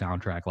listening to the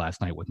soundtrack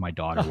last night with my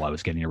daughter while I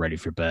was getting ready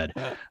for bed.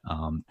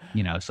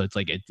 So it's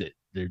like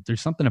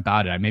there's something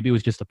about it. Maybe it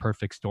was just a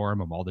perfect storm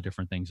of all the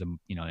different things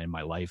in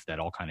my life that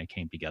all kind of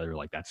came together,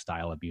 like that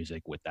style of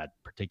music with that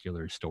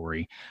particular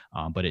story.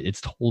 But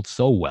it's told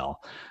so well.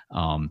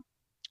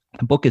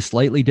 The book is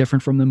slightly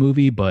different from the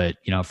movie, but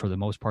for the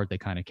most part, they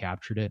kind of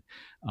captured it.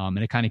 And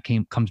it kind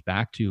of comes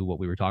back to what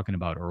we were talking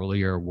about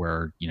earlier,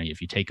 where if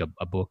you take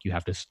a book, you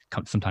have to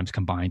sometimes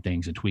combine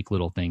things and tweak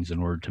little things in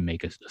order to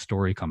make a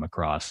story come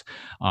across.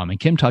 And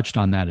Kim touched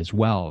on that as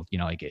well.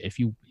 Like if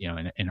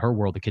in her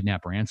world, the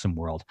kidnap ransom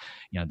world,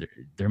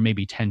 there may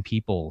be 10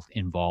 people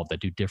involved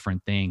that do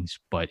different things,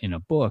 but in a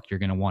book, you're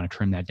going to want to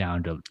trim that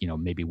down to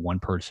maybe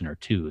one person or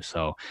two.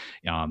 So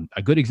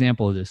a good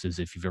example of this is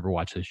if you've ever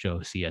watched the show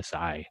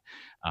CSI.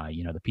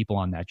 The people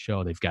on that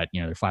show, they've got,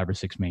 there are 5 or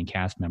 6 main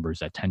cast members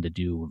that tend to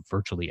do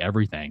virtually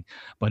everything.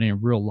 But in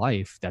real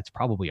life, that's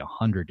probably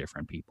 100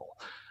 different people.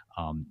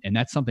 And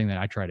that's something that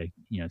I try to,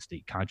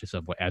 stay conscious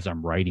of as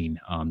I'm writing.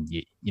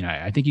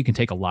 I think you can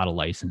take a lot of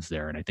license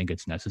there, and I think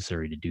it's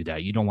necessary to do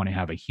that. You don't want to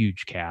have a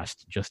huge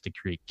cast just to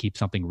keep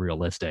something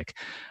realistic.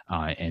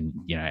 So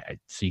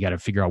you got to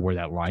figure out where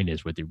that line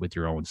is with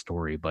your own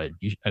story. But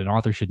an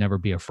author should never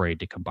be afraid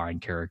to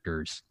combine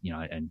characters,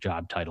 and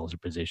job titles or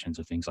positions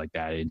or things like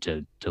that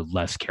into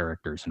less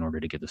characters in order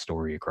to get the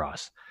story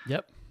across.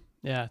 Yep.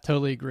 Yeah,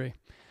 totally agree.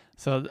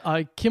 So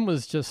Kim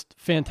was just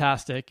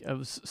fantastic. I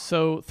was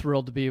so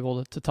thrilled to be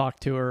able to talk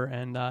to her,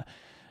 and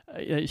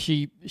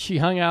she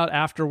hung out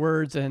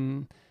afterwards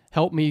and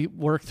helped me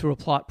work through a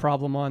plot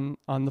problem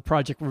on the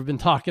project we've been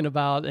talking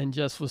about, and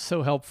just was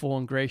so helpful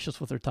and gracious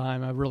with her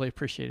time. I really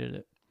appreciated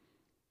it.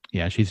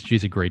 Yeah,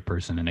 she's a great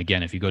person. And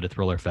again, if you go to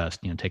Thriller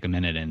Fest, take a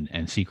minute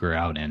and seek her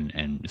out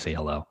and say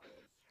hello.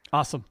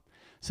 Awesome.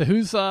 So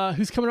who's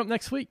coming up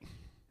next week?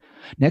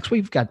 Next,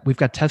 we've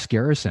got Tess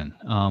Garrison,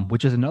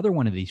 which is another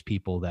one of these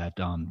people that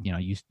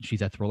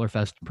she's at Thriller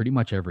Fest pretty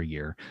much every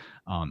year.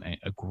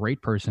 A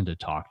great person to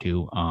talk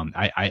to.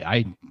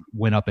 I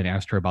went up and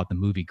asked her about the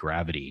movie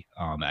Gravity.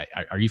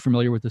 Are you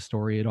familiar with the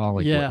story at all?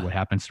 Like what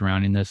happened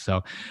surrounding this?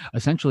 So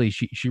essentially,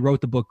 she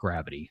wrote the book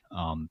Gravity.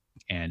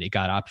 And it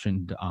got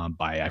optioned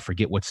by, I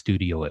forget what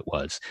studio it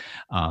was,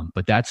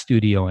 but that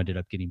studio ended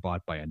up getting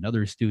bought by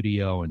another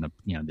studio, and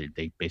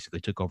they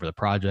basically took over the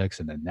projects,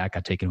 and then that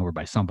got taken over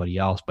by somebody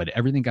else. But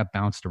everything got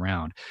bounced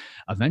around.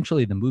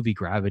 Eventually, the movie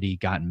Gravity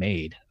got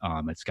made.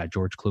 It's got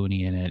George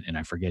Clooney in it, and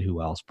I forget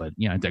who else, but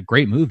it's a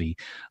great movie.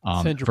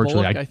 Sandra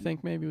Bullock, I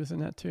think maybe was in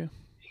that too.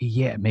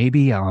 Yeah,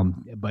 maybe.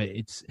 But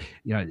it's,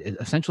 it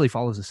essentially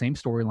follows the same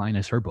storyline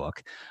as her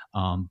book.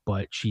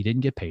 But she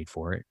didn't get paid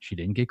for it. She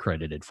didn't get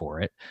credited for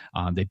it.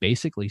 They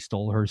basically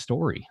stole her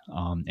story,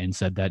 and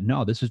said that,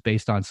 no, this is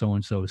based on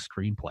so-and-so's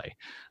screenplay.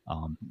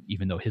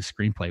 Even though his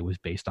screenplay was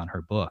based on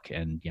her book,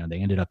 and, they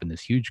ended up in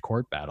this huge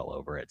court battle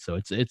over it.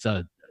 So it's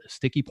a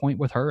sticky point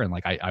with her. And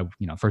like, I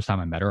first time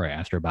I met her, I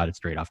asked her about it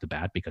straight off the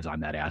bat, because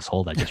I'm that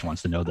asshole that just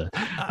wants to know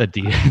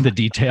the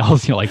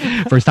details. Like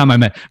first time I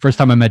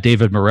met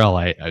David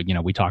Morrell,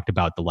 we talked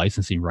about the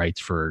licensing rights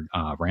for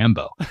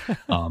Rambo,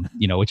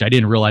 which I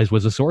didn't realize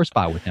was a sore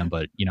spot with him.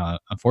 But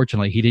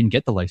unfortunately, he didn't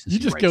get the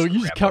licensing rights. You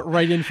just cut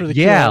right in for the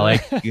kill.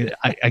 Like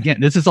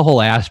again, this is a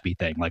whole Ashby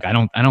thing. Like I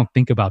don't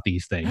think about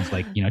these things.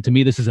 Like to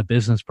me, this is a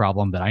business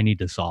problem that I need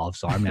to solve.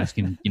 So I'm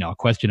asking a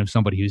question of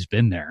somebody who's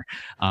been there.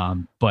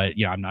 But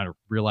I'm not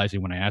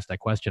realizing when I asked that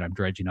question, I'm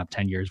dredging up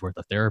 10 years worth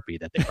of therapy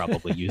that they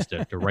probably used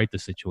to write the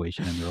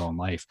situation in their own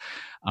life.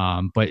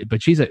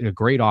 But she's a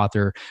great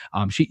author.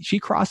 She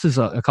crosses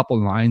a couple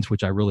of lines,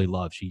 which I really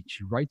love. She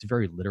writes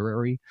very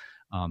literary.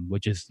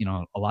 Which is,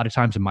 a lot of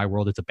times in my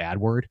world, it's a bad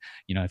word.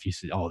 If you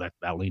say, oh,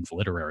 that leans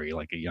literary,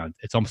 like,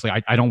 it's almost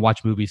like I don't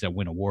watch movies that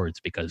win awards,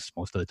 because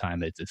most of the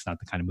time it's not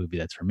the kind of movie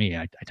that's for me.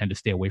 I tend to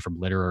stay away from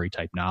literary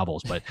type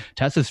novels, but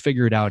Tess has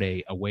figured out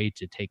a way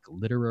to take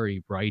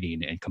literary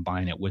writing and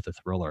combine it with a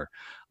thriller,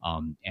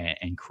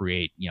 and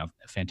create,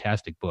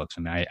 fantastic books.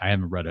 I mean, I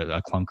haven't read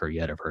a clunker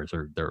yet of hers.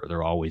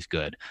 They're always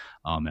good.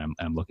 And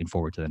I'm looking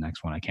forward to the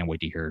next one. I can't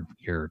wait to hear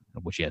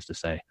what she has to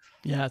say.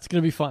 Yeah, it's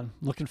going to be fun.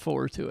 Looking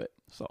forward to it.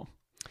 So.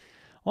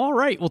 All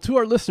right. Well, to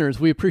our listeners,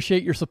 we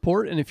appreciate your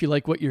support. And if you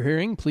like what you're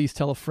hearing, please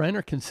tell a friend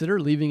or consider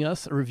leaving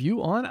us a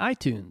review on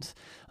iTunes.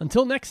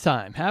 Until next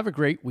time, have a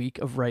great week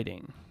of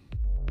writing.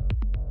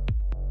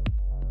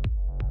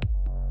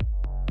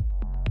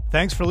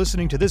 Thanks for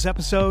listening to this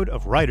episode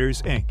of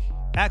Writers, Inc.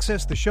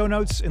 Access the show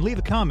notes and leave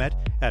a comment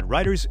at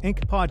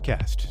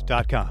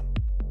writersincpodcast.com.